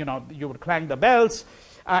 you know, you would clang the bells.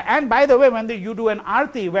 And by the way, when you do an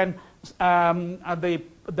arti, when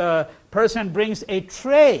the person brings a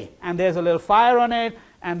tray and there's a little fire on it,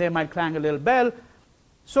 and they might clang a little bell.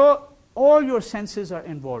 So all your senses are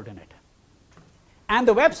involved in it. And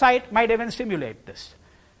the website might even simulate this.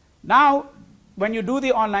 Now, when you do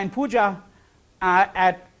the online puja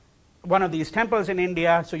at one of these temples in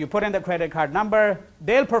India, so you put in the credit card number,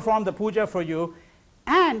 they'll perform the puja for you,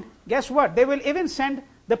 and guess what? They will even send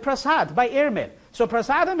the prasad by airmail. So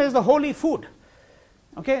prasadam is the holy food.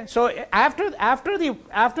 Okay, so after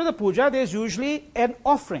the puja, there's usually an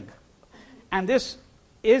offering, and this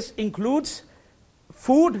includes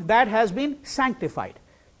food that has been sanctified.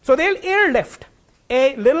 So they'll airlift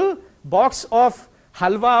a little box of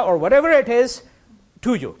halwa or whatever it is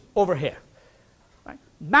to you over here. Right?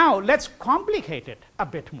 Now let's complicate it a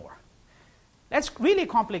bit more. Let's really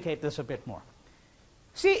complicate this a bit more.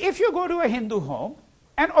 See, if you go to a Hindu home,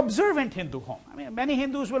 an observant Hindu home, I mean, many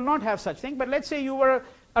Hindus will not have such thing, but let's say you were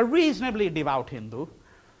a reasonably devout Hindu,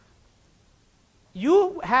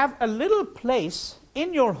 you have a little place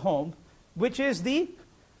in your home which is the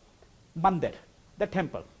mandir, the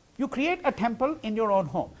temple. You create a temple in your own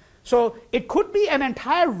home. So it could be an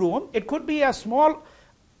entire room, it could be a small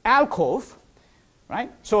alcove,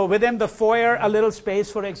 right? So within the foyer, a little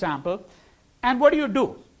space, for example. And what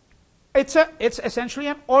do? It's essentially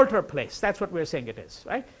an altar place. That's what we're saying it is,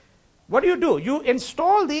 right? What do? You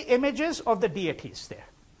install the images of the deities there.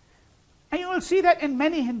 And you will see that in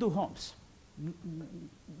many Hindu homes.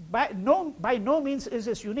 By no means is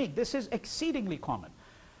this unique. This is exceedingly common.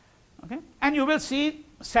 Okay? And you will see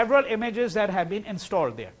several images that have been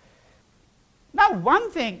installed there. Now,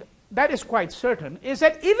 one thing that is quite certain is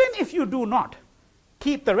that even if you do not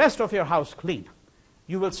keep the rest of your house clean,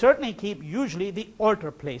 you will certainly keep usually the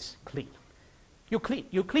altar place clean. You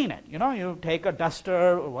clean it. You know, you take a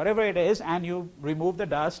duster or whatever it is, and you remove the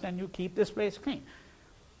dust, and you keep this place clean.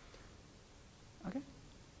 Okay?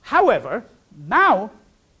 However, now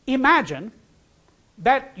imagine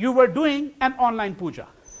that you were doing an online puja.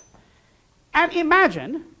 And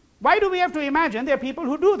imagine, why do we have to imagine? There are people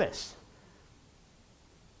who do this.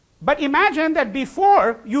 But imagine that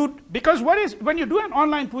before you, because when you do an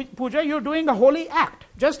online puja, you're doing a holy act,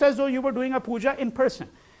 just as though you were doing a puja in person.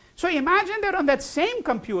 So imagine that on that same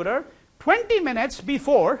computer, 20 minutes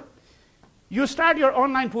before you start your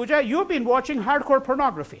online puja, you've been watching hardcore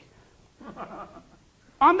pornography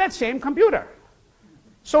on that same computer.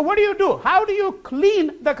 So what do? How do you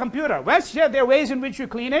clean the computer? Well, yeah, there are ways in which you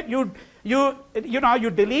clean it. You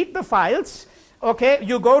delete the files. Okay,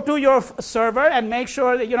 you go to your server and make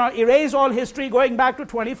sure that, erase all history going back to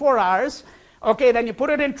 24 hours. Okay, then you put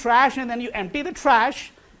it in trash, and then you empty the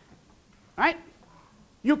trash. Right?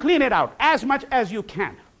 You clean it out as much as you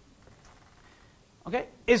can. Okay,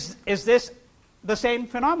 is this the same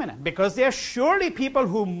phenomenon? Because there are surely people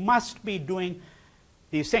who must be doing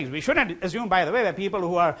these things. We shouldn't assume, by the way, that people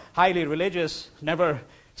who are highly religious never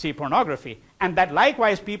see pornography. And that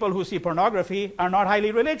likewise people who see pornography are not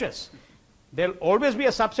highly religious. There'll always be a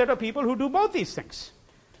subset of people who do both these things.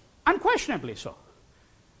 Unquestionably so.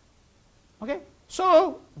 Okay?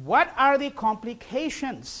 So, what are the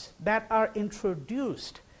complications that are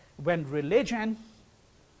introduced when religion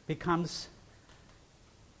becomes,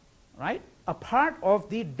 right, a part of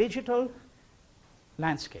the digital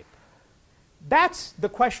landscape? That's the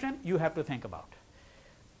question you have to think about.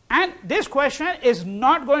 And this question is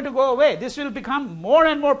not going to go away. This will become more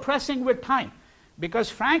and more pressing with time, because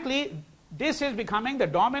frankly, this is becoming the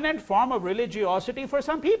dominant form of religiosity for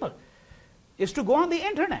some people, is to go on the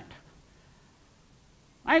internet.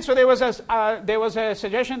 Right? So there was a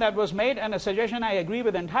suggestion that was made, and a suggestion I agree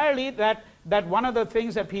with entirely, that one of the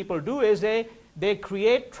things that people do is they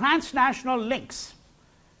create transnational links.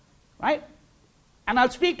 Right? And I'll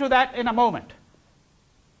speak to that in a moment.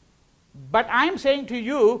 But I'm saying to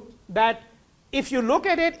you that if you look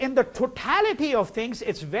at it in the totality of things,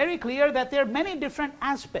 it's very clear that there are many different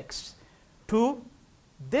aspects to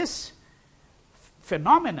this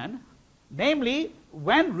phenomenon, namely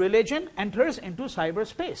when religion enters into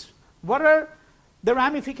cyberspace. What are the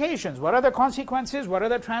ramifications? What are the consequences? What are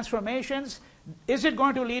the transformations? Is it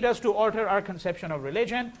going to lead us to alter our conception of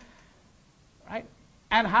religion? Right?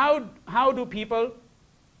 And how do people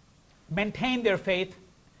maintain their faith,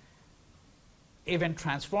 even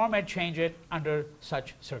transform it, change it under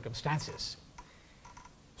such circumstances?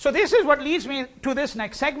 So this is what leads me to this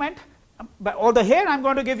next segment. But although here I'm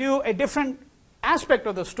going to give you a different aspect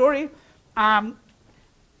of the story. And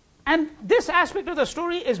this aspect of the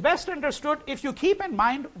story is best understood if you keep in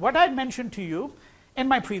mind what I mentioned to you in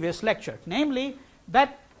my previous lecture, namely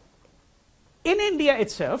that in India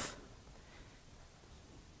itself,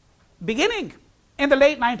 beginning in the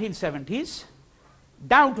late 1970s,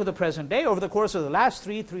 down to the present day, over the course of the last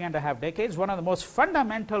three and a half decades, one of the most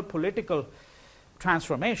fundamental political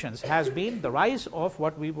transformations has been the rise of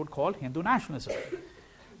what we would call Hindu nationalism.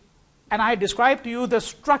 And I described to you the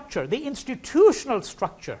structure, the institutional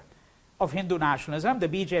structure of Hindu nationalism, the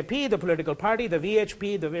BJP, the political party, the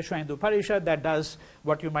VHP, the Vishwa Hindu Parishad, that does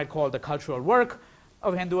what you might call the cultural work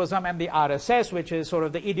of Hinduism, and the RSS, which is sort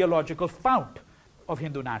of the ideological fount of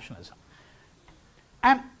Hindu nationalism.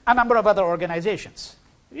 And a number of other organizations.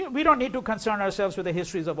 We don't need to concern ourselves with the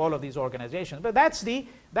histories of all of these organizations, but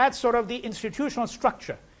that's sort of the institutional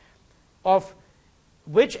structure of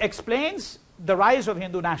which explains the rise of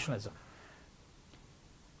Hindu nationalism.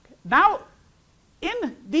 Now,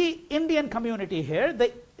 in the Indian community here,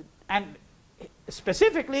 and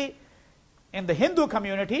specifically in the Hindu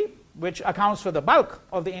community, which accounts for the bulk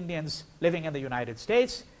of the Indians living in the United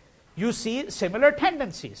States, you see similar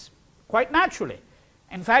tendencies, quite naturally.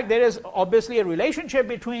 In fact, there is obviously a relationship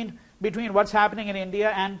between what's happening in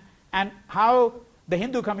India and how the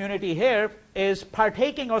Hindu community here is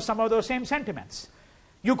partaking of some of those same sentiments.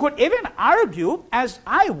 You could even argue, as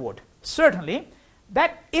I would, certainly,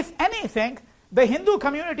 that if anything, the Hindu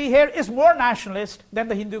community here is more nationalist than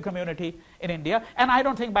the Hindu community in India. And I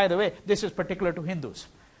don't think, by the way, this is particular to Hindus.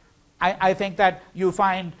 I think that you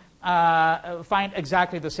find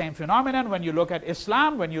exactly the same phenomenon when you look at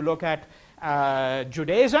Islam, when you look at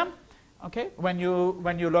Judaism, okay, when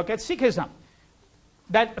you look at Sikhism.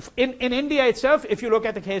 That in India itself, if you look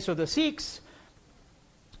at the case of the Sikhs,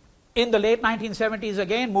 in the late 1970s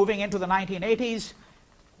again, moving into the 1980s,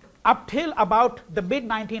 up till about the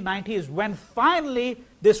mid-1990s, when finally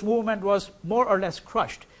this movement was more or less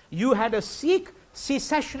crushed, you had a Sikh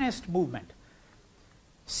secessionist movement.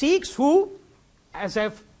 Sikhs who, as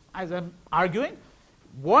I'm arguing,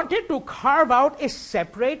 wanted to carve out a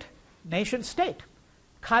separate nation state,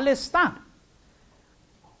 Khalistan,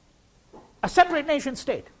 a separate nation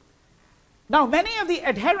state. Now, many of the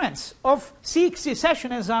adherents of Sikh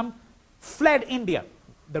secessionism fled India.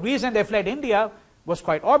 The reason they fled India was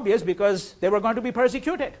quite obvious, because they were going to be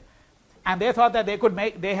persecuted, and they thought that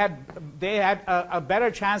they had a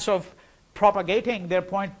better chance of propagating their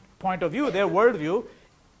point of view, their worldview,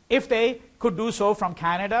 if they could do so from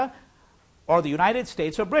Canada or the United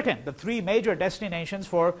States or Britain, the three major destinations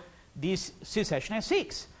for these secessionist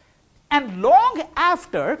Sikhs. And long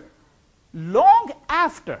after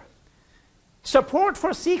support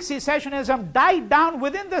for Sikh secessionism died down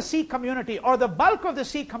within the Sikh community, or the bulk of the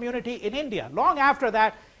Sikh community in India, long after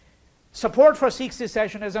that, support for Sikh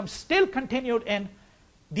secessionism still continued in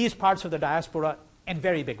these parts of the diaspora in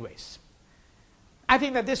very big ways. I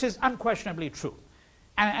think that this is unquestionably true.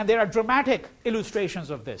 And there are dramatic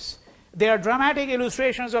illustrations of this. There are dramatic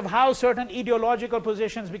illustrations of how certain ideological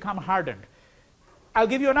positions become hardened. I'll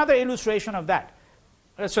give you another illustration of that.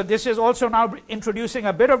 So this is also now introducing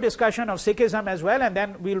a bit of discussion of Sikhism as well, and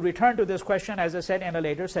then we'll return to this question, as I said, in a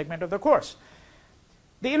later segment of the course.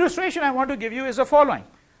 The illustration I want to give you is the following,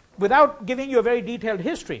 without giving you a very detailed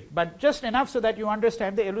history, but just enough so that you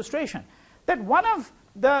understand the illustration. That one of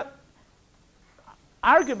the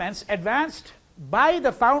arguments advanced by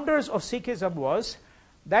the founders of Sikhism was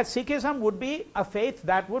that Sikhism would be a faith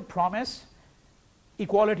that would promise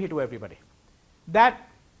equality to everybody. That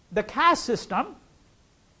the caste system,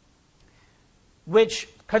 which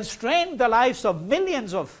constrained the lives of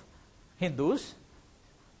millions of Hindus,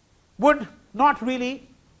 would not really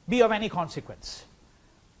be of any consequence.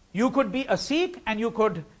 You could be a Sikh and you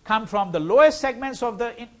could come from the lowest segments of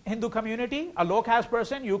the Hindu community, a low caste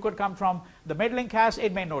person, you could come from the middling caste,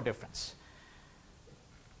 it made no difference.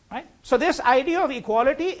 Right? So this idea of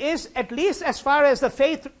equality is, at least as far as the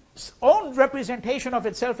faith's own representation of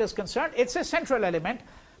itself is concerned, it's a central element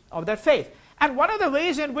of that faith. And one of the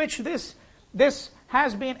ways in which this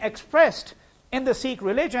has been expressed in the Sikh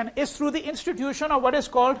religion is through the institution of what is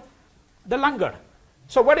called the langar.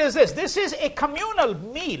 So what is this? This is a communal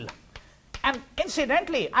meal. And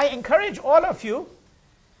incidentally, I encourage all of you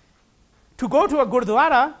to go to a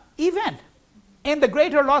gurudwara event in the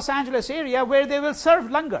greater Los Angeles area where they will serve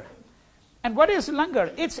langar. And what is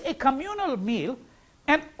langar? It's a communal meal,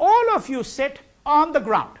 and all of you sit on the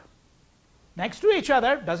ground next to each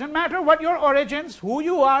other, doesn't matter what your origins, who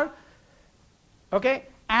you are, okay,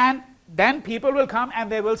 and then people will come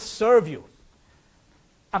and they will serve you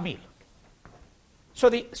a meal. So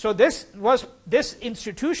this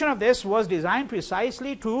institution of this was designed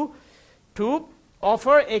precisely to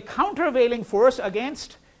offer a countervailing force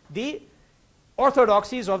against the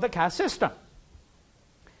orthodoxies of the caste system.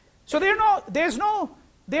 So there are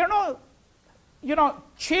no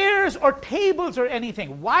chairs or tables or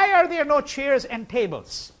anything. Why are there no chairs and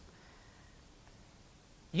tables?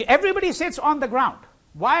 Everybody sits on the ground.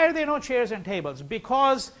 Why are there no chairs and tables?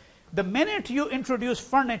 Because the minute you introduce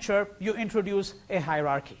furniture, you introduce a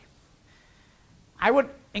hierarchy. I would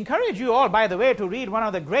encourage you all, by the way, to read one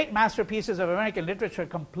of the great masterpieces of American literature,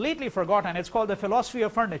 completely forgotten. It's called The Philosophy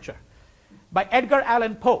of Furniture, by Edgar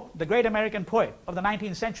Allan Poe, the great American poet of the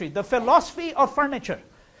 19th century. The Philosophy of Furniture.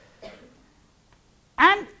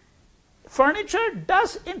 And furniture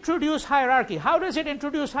does introduce hierarchy. How does it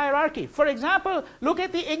introduce hierarchy? For example, look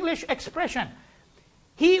at the English expression,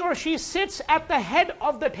 he or she sits at the head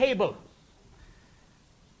of the table.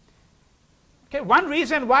 Okay, one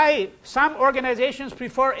reason why some organizations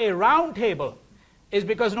prefer a round table is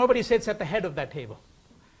because nobody sits at the head of that table.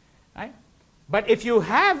 Right? But if you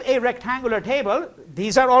have a rectangular table,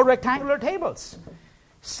 these are all rectangular tables.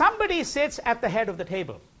 Somebody sits at the head of the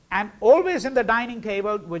table. And always in the dining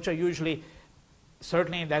table, which are usually,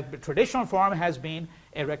 certainly in that traditional form, has been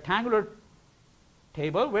a rectangular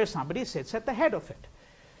table where somebody sits at the head of it.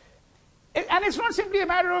 And it's not simply a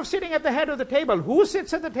matter of sitting at the head of the table. Who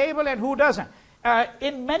sits at the table and who doesn't?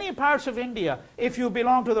 In many parts of India, if you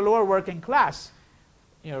belong to the lower working class,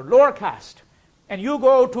 lower caste, and you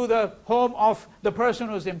go to the home of the person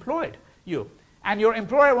who's employed you, and your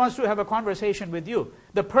employer wants to have a conversation with you,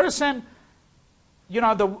 the person,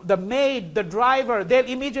 the maid, the driver, they'll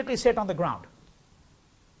immediately sit on the ground.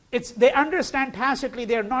 They understand tacitly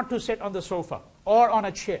they're not to sit on the sofa or on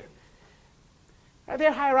a chair. There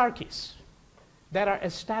are hierarchies that are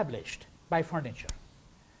established by furniture.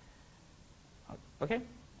 Okay?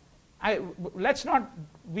 I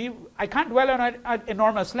can't dwell on it at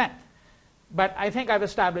enormous length, but I think I've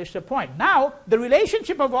established a point. Now, the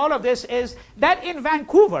relationship of all of this is that in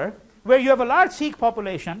Vancouver, where you have a large Sikh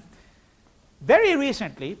population, very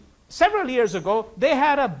recently, several years ago, they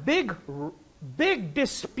had a big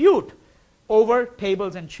dispute over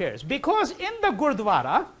tables and chairs. Because in the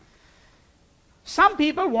Gurudwara, some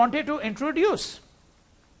people wanted to introduce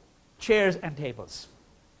chairs and tables.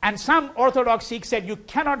 And some Orthodox Sikhs said, you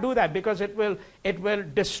cannot do that because it will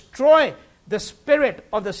destroy the spirit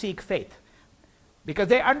of the Sikh faith. Because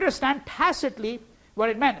they understand tacitly what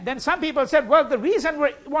it meant. Then some people said, well, the reason we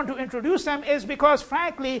want to introduce them is because,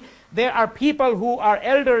 frankly, there are people who are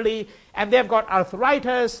elderly and they've got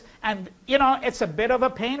arthritis, and it's a bit of a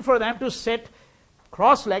pain for them to sit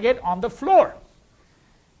cross-legged on the floor.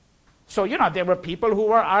 So, there were people who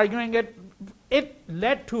were arguing it. It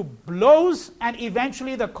led to blows, and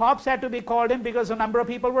eventually the cops had to be called in because a number of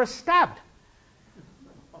people were stabbed.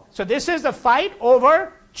 So this is the fight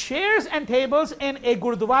over chairs and tables in a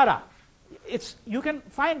Gurudwara. You can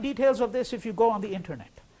find details of this if you go on the internet.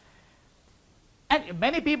 And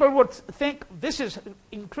many people would think this is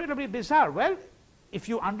incredibly bizarre. Well, if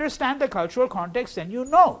you understand the cultural context, then you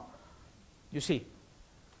see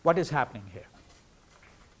what is happening here.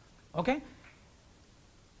 Okay?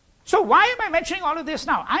 So why am I mentioning all of this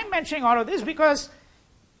now? I'm mentioning all of this because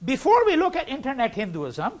before we look at internet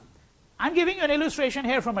Hinduism, I'm giving you an illustration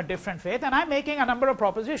here from a different faith, and I'm making a number of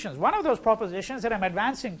propositions. One of those propositions that I'm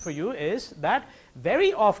advancing for you is that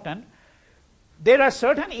very often there are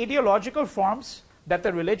certain ideological forms that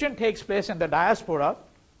the religion takes place in the diaspora,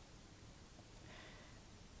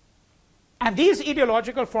 and these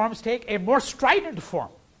ideological forms take a more strident form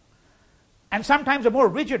and sometimes a more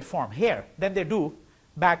rigid form here than they do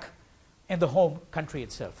back in the home country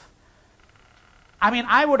itself. I mean,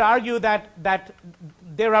 I would argue that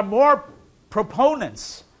there are more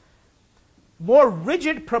proponents, more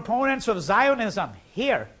rigid proponents of Zionism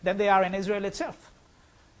here than they are in Israel itself.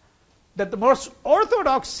 That the most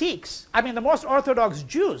orthodox Sikhs, I mean the most orthodox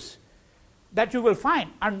Jews that you will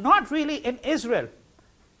find are not really in Israel,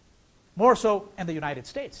 more so in the United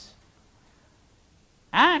States.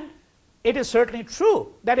 And it is certainly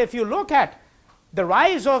true that if you look at the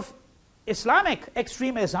rise of Islamic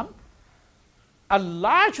extremism, a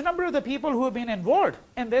large number of the people who have been involved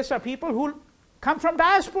in this are people who come from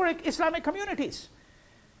diasporic Islamic communities.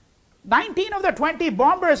 19 of the 20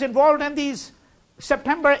 bombers involved in these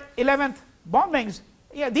September 11th bombings,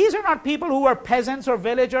 these are not people who were peasants or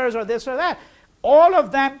villagers or this or that. All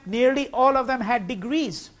of them, nearly all of them, had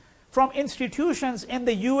degrees from institutions in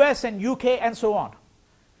the US and UK and so on.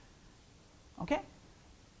 Okay?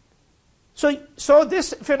 So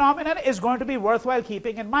this phenomenon is going to be worthwhile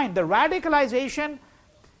keeping in mind. The radicalization,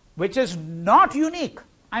 which is not unique,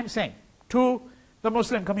 I'm saying, to the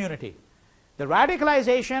Muslim community. The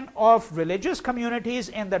radicalization of religious communities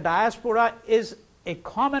in the diaspora is a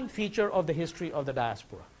common feature of the history of the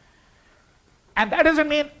diaspora. And that doesn't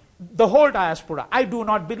mean the whole diaspora. I do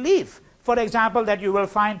not believe, for example, that you will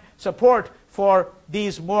find support for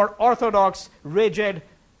these more orthodox, rigid,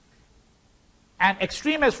 and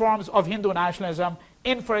extremist forms of Hindu nationalism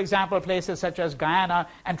in, for example, places such as Guyana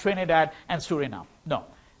and Trinidad and Suriname. No.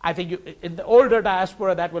 I think in the older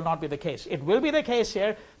diaspora that will not be the case. It will be the case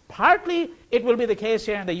here. Partly it will be the case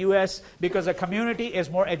here in the US because the community is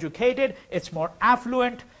more educated, it's more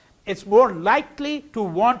affluent, it's more likely to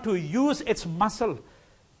want to use its muscle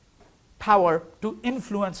power to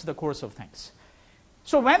influence the course of things.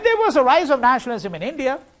 So when there was a rise of nationalism in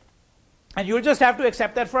India, and you'll just have to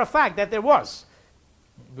accept that for a fact that there was.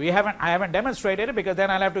 I haven't demonstrated it because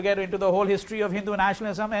then I'll have to get into the whole history of Hindu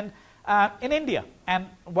nationalism in India and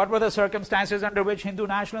what were the circumstances under which Hindu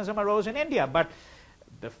nationalism arose in India. But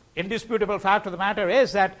the indisputable fact of the matter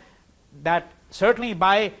is that certainly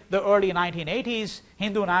by the early 1980s,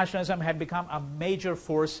 Hindu nationalism had become a major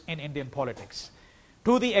force in Indian politics,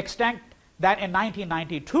 to the extent that in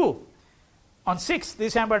 1992, on 6th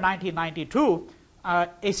December 1992, a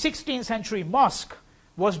 16th century mosque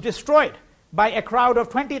was destroyed by a crowd of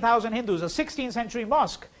 20,000 Hindus, a 16th century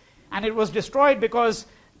mosque. And it was destroyed because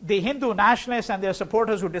the Hindu nationalists and their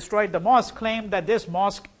supporters who destroyed the mosque claimed that this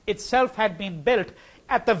mosque itself had been built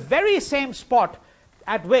at the very same spot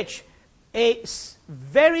at which a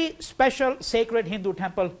very special sacred Hindu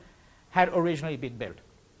temple had originally been built.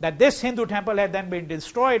 That this Hindu temple had then been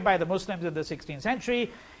destroyed by the Muslims in the 16th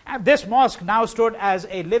century, and this mosque now stood as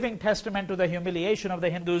a living testament to the humiliation of the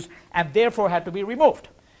Hindus and therefore had to be removed.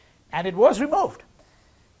 And it was removed.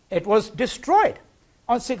 It was destroyed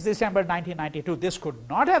on 6th December 1992. This could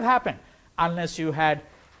not have happened unless you had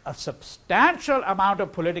a substantial amount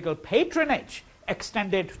of political patronage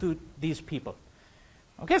extended to these people.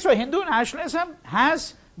 Okay, so Hindu nationalism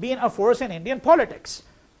has been a force in Indian politics.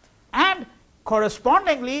 And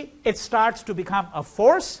correspondingly, it starts to become a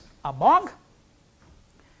force among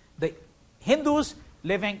the Hindus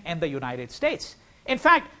living in the United States. In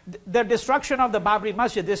fact, the destruction of the Babri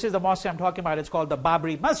Masjid, this is the mosque I'm talking about, it's called the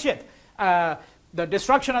Babri Masjid. The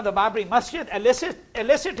destruction of the Babri Masjid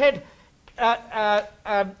elicited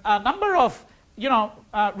a number of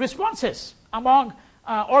responses among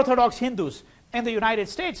Orthodox Hindus in the United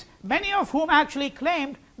States, many of whom actually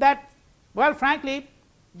claimed that, well, frankly,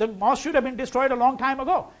 the mosque should have been destroyed a long time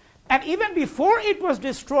ago. And even before it was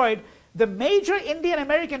destroyed, the major Indian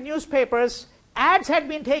American newspapers, ads had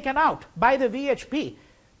been taken out by the VHP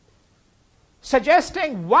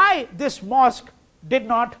suggesting why this mosque did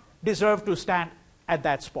not deserve to stand at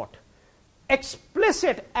that spot.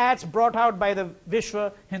 Explicit ads brought out by the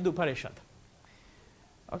Vishwa Hindu Parishad.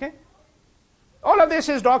 Okay? All of this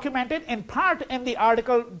is documented in part in the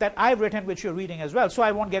article that I've written, which you're reading as well, so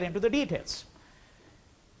I won't get into the details.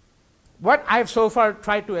 What I've so far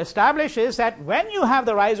tried to establish is that when you have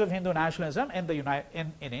the rise of Hindu nationalism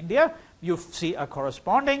in India, you see a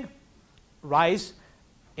corresponding rise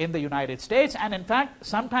in the United States, and in fact,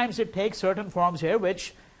 sometimes it takes certain forms here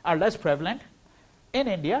which are less prevalent in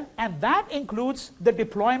India, and that includes the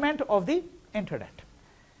deployment of the internet.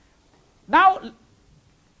 Now,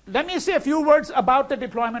 let me say a few words about the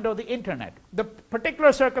deployment of the internet, the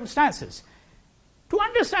particular circumstances. To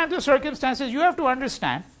understand the circumstances, you have to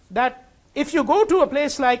understand that if you go to a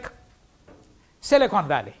place like Silicon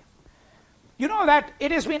Valley, you know that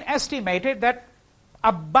it has been estimated that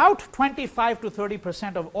about 25 to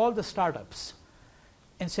 30% of all the startups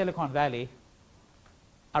in Silicon Valley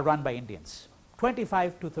are run by Indians.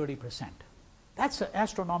 25 to 30%. That's an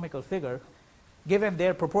astronomical figure given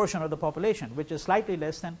their proportion of the population, which is slightly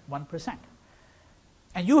less than 1%.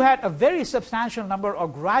 And you had a very substantial number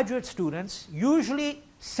of graduate students, usually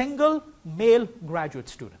single male graduate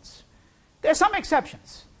students. There are some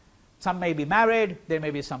exceptions. Some may be married, there may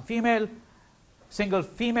be some single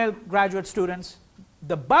female graduate students.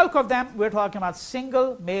 The bulk of them, we're talking about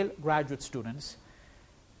single male graduate students.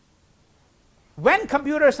 When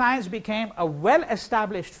computer science became a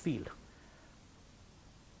well-established field,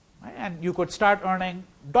 right, and you could start earning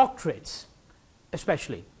doctorates,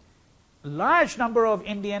 especially, large number of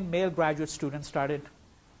Indian male graduate students started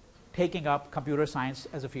taking up computer science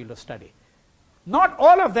as a field of study. Not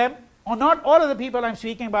all of them, or not all of the people I'm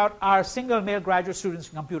speaking about are single male graduate students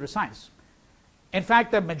in computer science. In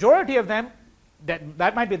fact, the majority of them,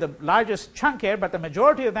 that might be the largest chunk here, but the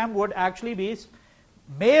majority of them would actually be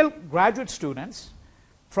male graduate students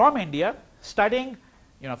from India studying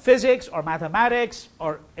physics or mathematics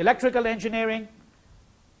or electrical engineering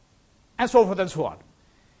and so forth and so on.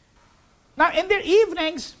 Now, in their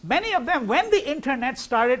evenings, many of them, when the internet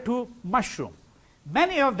started to mushroom,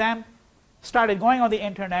 many of them started going on the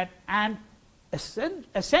internet and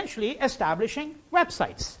essentially establishing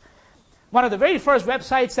websites. One of the very first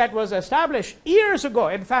websites that was established years ago,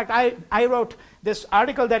 in fact, I wrote this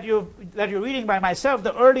article that you're reading by myself,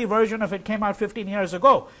 the early version of it came out 15 years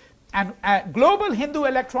ago. And Global Hindu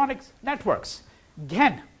Electronic Networks,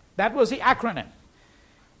 GHEN, that was the acronym.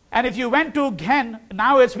 And if you went to GHEN,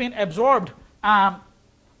 now it's been absorbed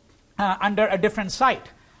under a different site.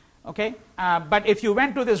 Okay? But if you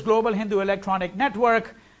went to this Global Hindu Electronic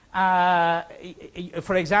Network,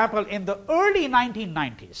 for example, in the early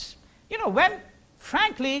 1990s, when,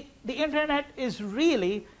 frankly, the internet is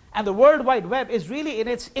really, and the World Wide Web is really in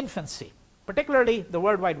its infancy. Particularly, the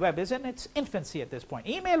World Wide Web is in its infancy at this point.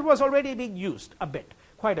 Email was already being used a bit,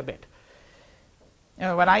 quite a bit.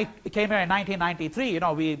 When I came here in 1993,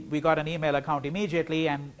 we got an email account immediately,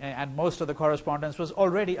 and most of the correspondence was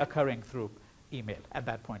already occurring through email at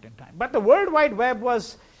that point in time. But the World Wide Web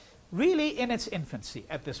was really in its infancy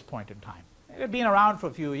at this point in time. It had been around for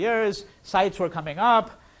a few years, sites were coming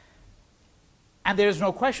up, and there is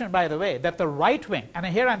no question, by the way, that the right wing, and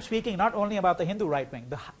here I'm speaking not only about the Hindu right wing,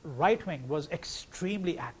 the right wing was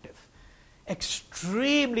extremely active.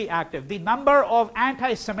 Extremely active. The number of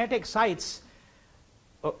anti-Semitic sites,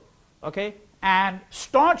 and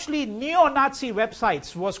staunchly neo-Nazi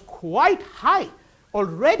websites was quite high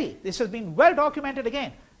already. This has been well documented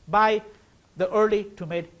again by the early to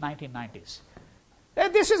mid-1990s.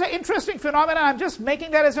 This is an interesting phenomenon. I'm just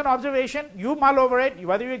making that as an observation. You mull over it,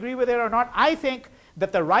 whether you agree with it or not. I think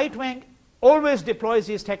that the right wing always deploys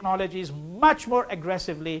these technologies much more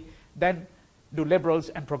aggressively than do liberals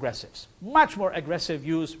and progressives. Much more aggressive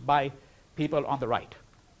use by people on the right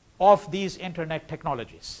of these internet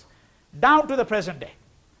technologies, down to the present day.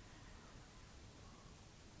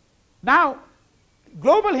 Now,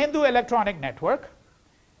 Global Hindu Electronic Network,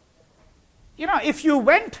 if you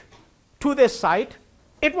went to this site,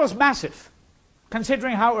 it was massive,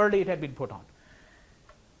 considering how early it had been put on.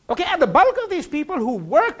 Okay, and the bulk of these people who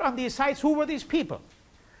worked on these sites, who were these people?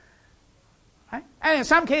 Right? And in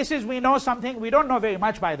some cases, we know something. We don't know very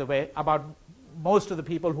much, by the way, about most of the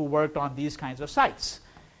people who worked on these kinds of sites.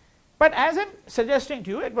 But as I'm suggesting to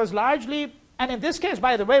you, it was largely, and in this case,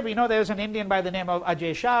 by the way, we know there's an Indian by the name of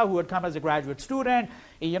Ajay Shah who had come as a graduate student.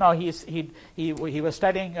 He was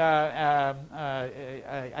studying, I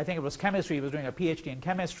think it was chemistry. He was doing a PhD in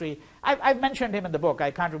chemistry. I've mentioned him in the book. I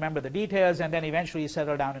can't remember the details. And then eventually he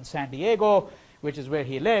settled down in San Diego, which is where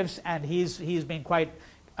he lives. And he's been quite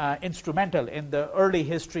instrumental in the early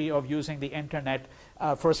history of using the internet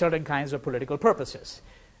for certain kinds of political purposes.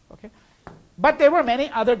 Okay? But there were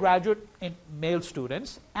many other graduate male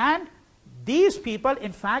students, and these people,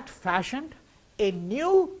 in fact, fashioned a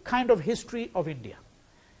new kind of history of India.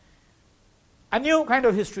 A new kind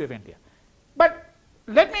of history of India. But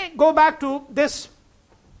let me go back to this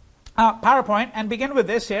PowerPoint and begin with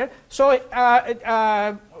this here. So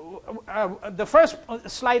the first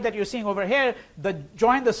slide that you're seeing over here,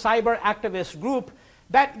 join the cyber activist group,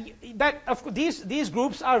 these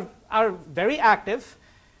groups are very active.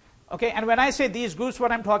 Okay, and when I say these groups,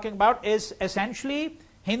 what I'm talking about is essentially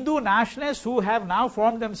Hindu nationalists who have now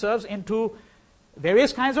formed themselves into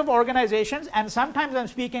various kinds of organizations, and sometimes I'm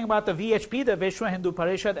speaking about the VHP, the Vishwa Hindu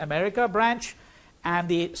Parishad America branch, and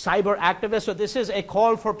the cyber activists. So this is a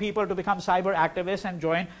call for people to become cyber activists and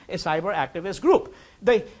join a cyber activist group.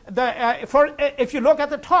 If you look at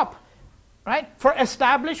the top, right, for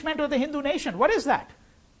establishment of the Hindu nation, what is that?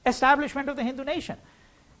 Establishment of the Hindu nation.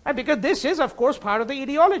 Right, because this is, of course, part of the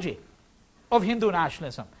ideology of Hindu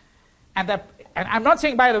nationalism. And I'm not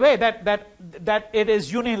saying, by the way, that it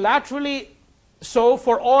is unilaterally so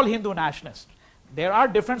for all Hindu nationalists. There are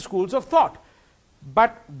different schools of thought.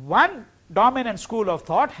 But one dominant school of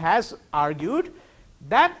thought has argued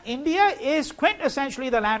that India is quintessentially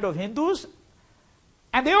the land of Hindus,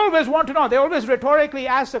 and they always want to know, they always rhetorically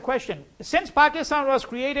ask the question, since Pakistan was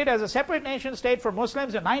created as a separate nation state for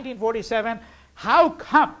Muslims in 1947, how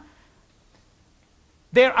come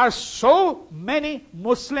there are so many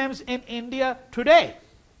Muslims in India today?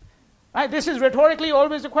 Right? This is rhetorically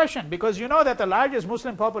always the question, because you know that the largest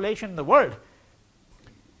Muslim population in the world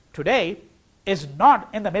today is not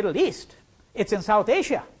in the Middle East. It's in South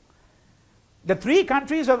Asia. The three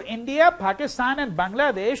countries of India, Pakistan, and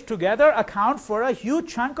Bangladesh together account for a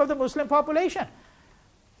huge chunk of the Muslim population.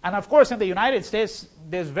 And of course, in the United States,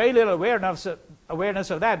 there's very little awareness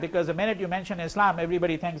of that, because the minute you mention Islam,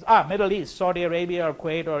 everybody thinks, Middle East, Saudi Arabia, or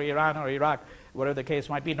Kuwait, or Iran, or Iraq, whatever the case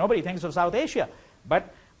might be. Nobody thinks of South Asia.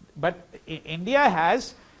 But India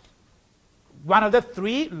has one of the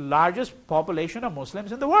three largest population of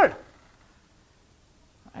Muslims in the world.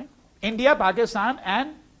 Right? India, Pakistan,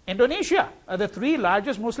 and Indonesia are the three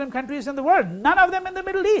largest Muslim countries in the world. None of them in the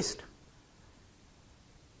Middle East.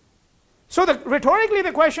 So rhetorically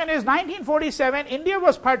the question is, 1947, India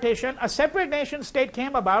was partitioned, a separate nation state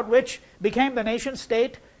came about, which became the nation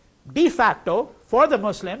state de facto for the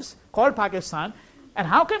Muslims, called Pakistan, and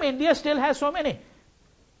how come India still has so many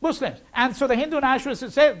Muslims? And so the Hindu nationalists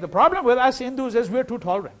would say, the problem with us Hindus is we're too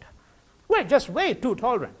tolerant. We're just way too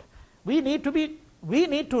tolerant. We need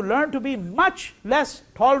to learn to be much less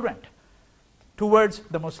tolerant towards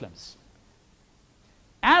the Muslims.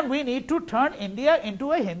 And we need to turn India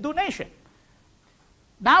into a Hindu nation.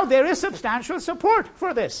 Now there is substantial support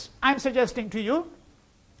for this, I'm suggesting to you,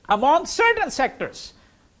 among certain sectors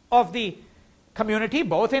of the community,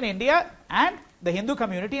 both in India and the Hindu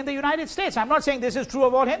community in the United States. I'm not saying this is true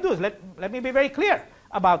of all Hindus. Let me be very clear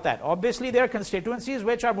about that. Obviously, there are constituencies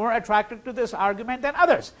which are more attracted to this argument than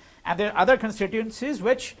others. And there are other constituencies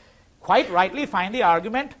which quite rightly find the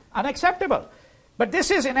argument unacceptable. But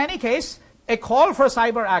this is, in any case, a call for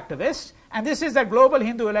cyber activists, and this is the Global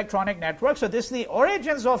Hindu Electronic Network. So the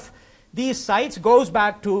origins of these sites goes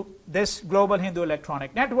back to this Global Hindu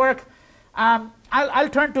Electronic Network. I'll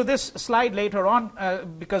turn to this slide later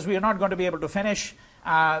on because we are not going to be able to finish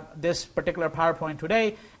this particular PowerPoint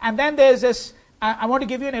today. And then there's this, I want to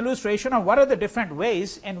give you an illustration of what are the different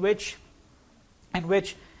ways in which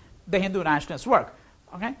the Hindu nationalists work.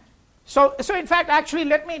 Okay? So in fact, actually,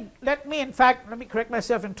 let me correct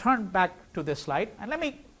myself and turn back to this slide, and let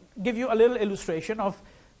me give you a little illustration of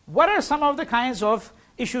what are some of the kinds of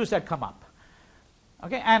issues that come up.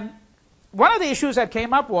 Okay, and one of the issues that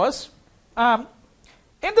came up was in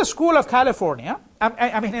the school of California,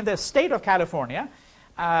 I mean in the state of California,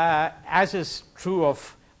 as is true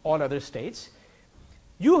of all other states,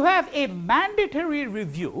 you have a mandatory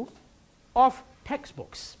review of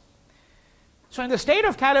textbooks. So in the state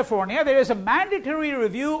of California, there is a mandatory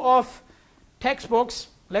review of textbooks,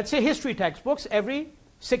 let's say history textbooks, every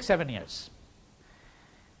 6-7 years.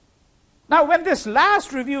 Now, when this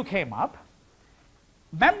last review came up,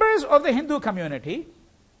 members of the Hindu community,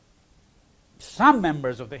 some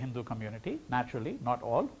members of the Hindu community, naturally, not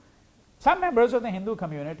all, some members of the Hindu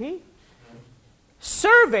community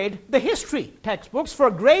surveyed the history textbooks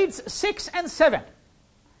for grades 6 and 7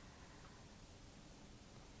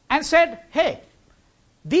 and said, hey,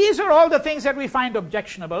 these are all the things that we find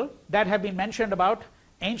objectionable that have been mentioned about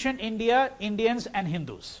ancient India, Indians, and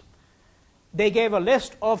Hindus. They gave a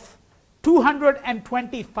list of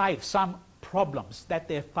 225 some problems that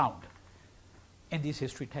they found in these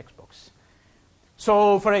history textbooks.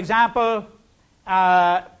 So, for example,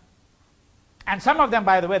 and some of them,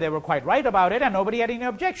 by the way, they were quite right about it, and nobody had any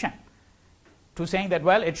objection to saying that,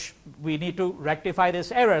 well, we need to rectify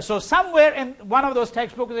this error. So somewhere in one of those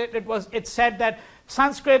textbooks, it said that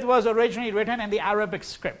Sanskrit was originally written in the Arabic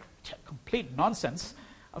script. Complete nonsense,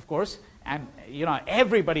 of course, and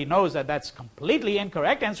everybody knows that that's completely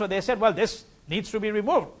incorrect, and so they said, well, this needs to be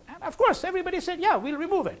removed. And of course, everybody said, yeah, we'll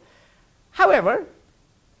remove it. However,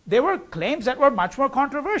 there were claims that were much more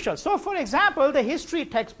controversial. So, for example, the history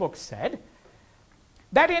textbook said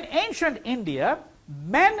that in ancient India,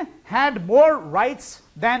 men had more rights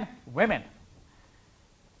than women.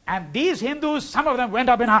 And these Hindus, some of them went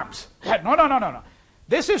up in arms. Said, no, no, no, no, no.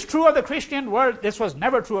 This is true of the Christian world. This was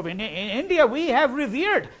never true of India. In India, we have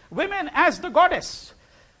revered women as the goddess.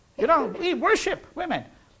 You know, we worship women.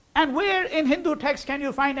 And where in Hindu texts can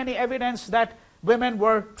you find any evidence that women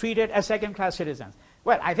were treated as second-class citizens?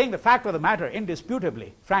 Well, I think the fact of the matter,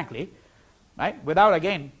 indisputably, frankly, right, without,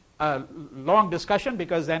 again, a long discussion,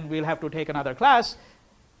 because then we'll have to take another class,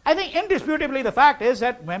 I think indisputably the fact is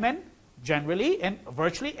that women generally, in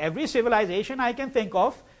virtually every civilization I can think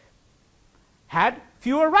of, had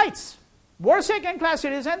fewer rights, were second-class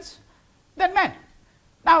citizens than men.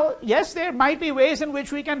 Now, yes, there might be ways in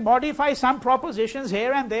which we can modify some propositions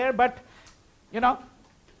here and there, but, you know,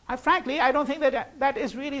 frankly, I don't think that that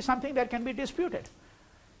is really something that can be disputed.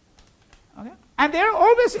 Okay? And there are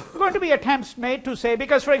always going to be attempts made to say,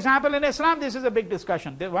 because, for example, in Islam, this is a big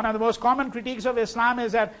discussion. One of the most common critiques of Islam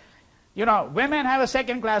is that, you know, women have a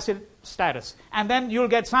second-class status. And then you'll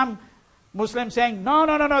get some Muslims saying, no,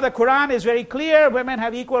 no, no, no, the Quran is very clear, women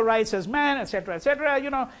have equal rights as men, etc., etc. You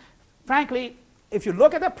know, frankly, if you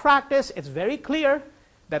look at the practice, it's very clear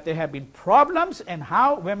that there have been problems in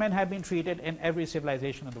how women have been treated in every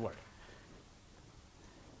civilization in the world.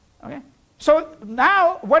 Okay? So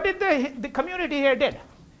now, what did the community here did?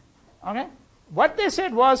 Okay? What they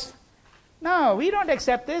said was, no, we don't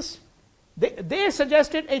accept this. They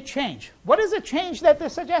suggested a change. What is the change that they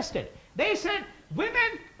suggested? They said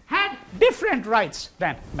women had different rights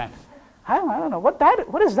than men. I don't know,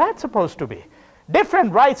 what is that supposed to be?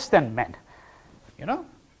 Different rights than men. You know?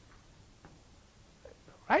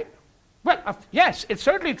 Right? Well, yes, it's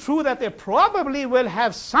certainly true that they probably will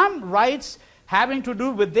have some rights having to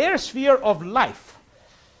do with their sphere of life.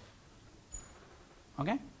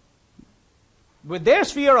 Okay? With their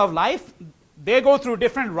sphere of life, they go through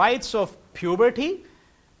different rites of puberty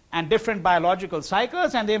and different biological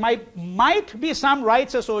cycles, and there might be some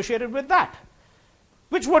rights associated with that,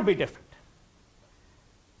 which would be different.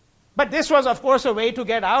 But this was, of course, a way to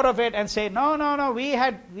get out of it and say, no, no, no, we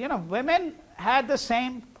had, you know, women had the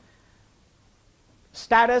same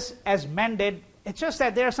status as men did. It's just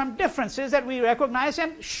that there are some differences that we recognize,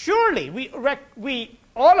 and surely we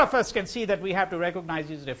all of us can see that we have to recognize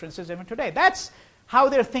these differences even today. That's how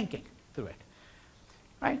they're thinking through it.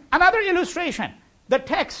 Right? Another illustration. The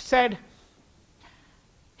text said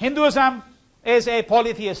Hinduism is a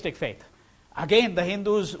polytheistic faith. Again, the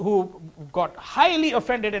Hindus who got highly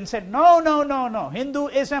offended and said, no, no, no, no, Hindu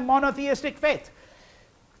is a monotheistic faith.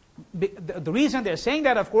 The reason they're saying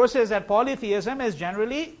that, of course, is that polytheism is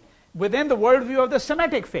generally within the worldview of the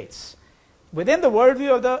Semitic faiths. Within the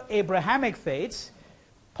worldview of the Abrahamic faiths,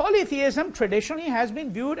 polytheism traditionally has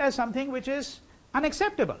been viewed as something which is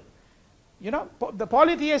unacceptable. You know, the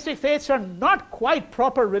polytheistic faiths are not quite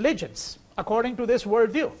proper religions, according to this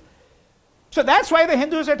worldview. So that's why the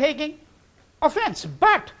Hindus are taking offense.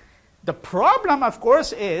 But the problem, of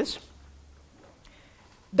course, is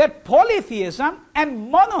that polytheism and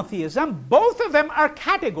monotheism, both of them are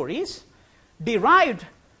categories derived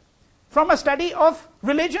from a study of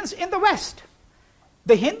religions in the West.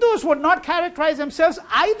 The Hindus would not characterize themselves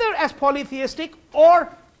either as polytheistic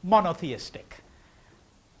or monotheistic.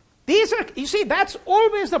 These are, you see, that's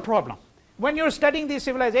always the problem. When you're studying these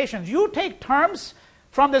civilizations, you take terms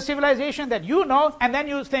from the civilization that you know, and then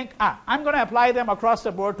you think, I'm going to apply them across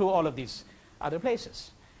the board to all of these other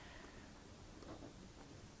places.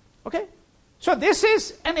 Okay? So this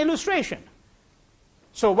is an illustration.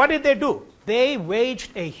 So what did they do? They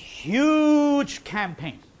waged a huge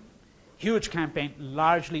campaign,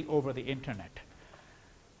 largely over the internet,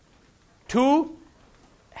 to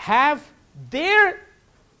have their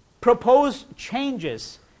proposed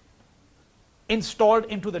changes installed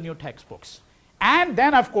into the new textbooks. And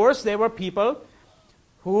then, of course, there were people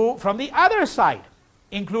who, from the other side,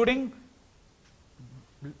 including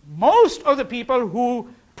most of the people who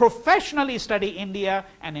professionally study India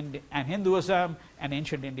and Hinduism and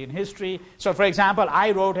ancient Indian history. So, for example,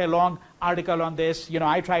 I wrote a long article on this. You know,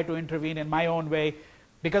 I tried to intervene in my own way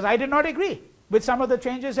because I did not agree with some of the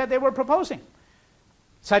changes that they were proposing,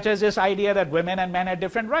 such as this idea that women and men had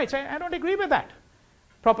different rights. I don't agree with that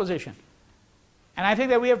proposition. And I think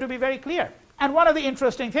that we have to be very clear. And one of the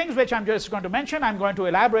interesting things, which I'm just going to mention, I'm going to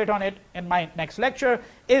elaborate on it in my next lecture,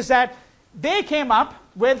 is that they came up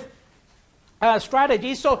with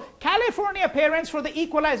strategies. So California Parents for the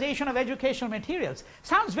Equalization of Educational Materials.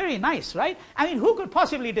 Sounds very nice, right? I mean, who could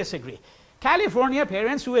possibly disagree? California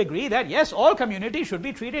parents who agree that, yes, all communities should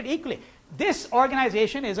be treated equally. This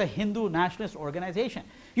organization is a Hindu nationalist organization.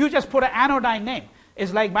 You just put an anodyne name.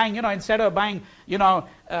 It's like buying, instead of buying,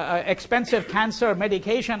 expensive cancer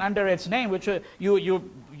medication under its name, which you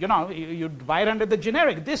buy it under the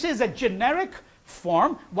generic. This is a generic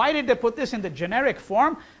form. Why did they put this in the generic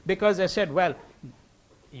form? Because they said, well,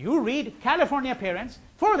 you read California parents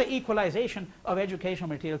for the equalization of educational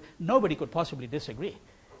material. Nobody could possibly disagree,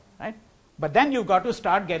 right? But then you've got to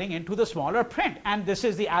start getting into the smaller print, and this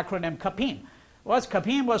is the acronym CAPIM.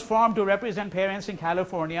 CAPIM was formed to represent parents in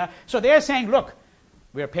California. So they're saying, look,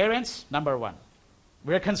 we're parents, number one.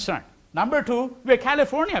 We're concerned. Number two, we're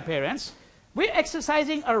California parents. We're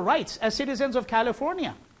exercising our rights as citizens of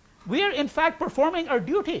California. We're, in fact, performing our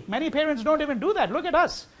duty. Many parents don't even do that. Look at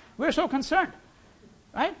us. We're so concerned,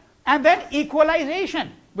 right? And then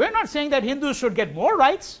equalization. We're not saying that Hindus should get more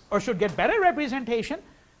rights or should get better representation.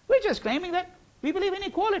 We're just claiming that we believe in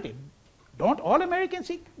equality. Don't all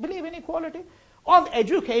Americans believe in equality? Of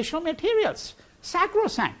educational materials.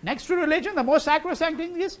 Sacrosanct. Next to religion, the most sacrosanct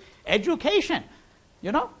thing is education.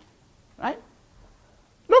 Right?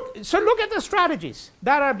 Look at the strategies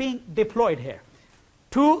that are being deployed here.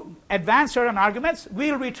 To advance certain arguments,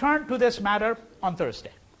 we'll return to this matter on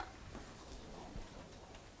Thursday.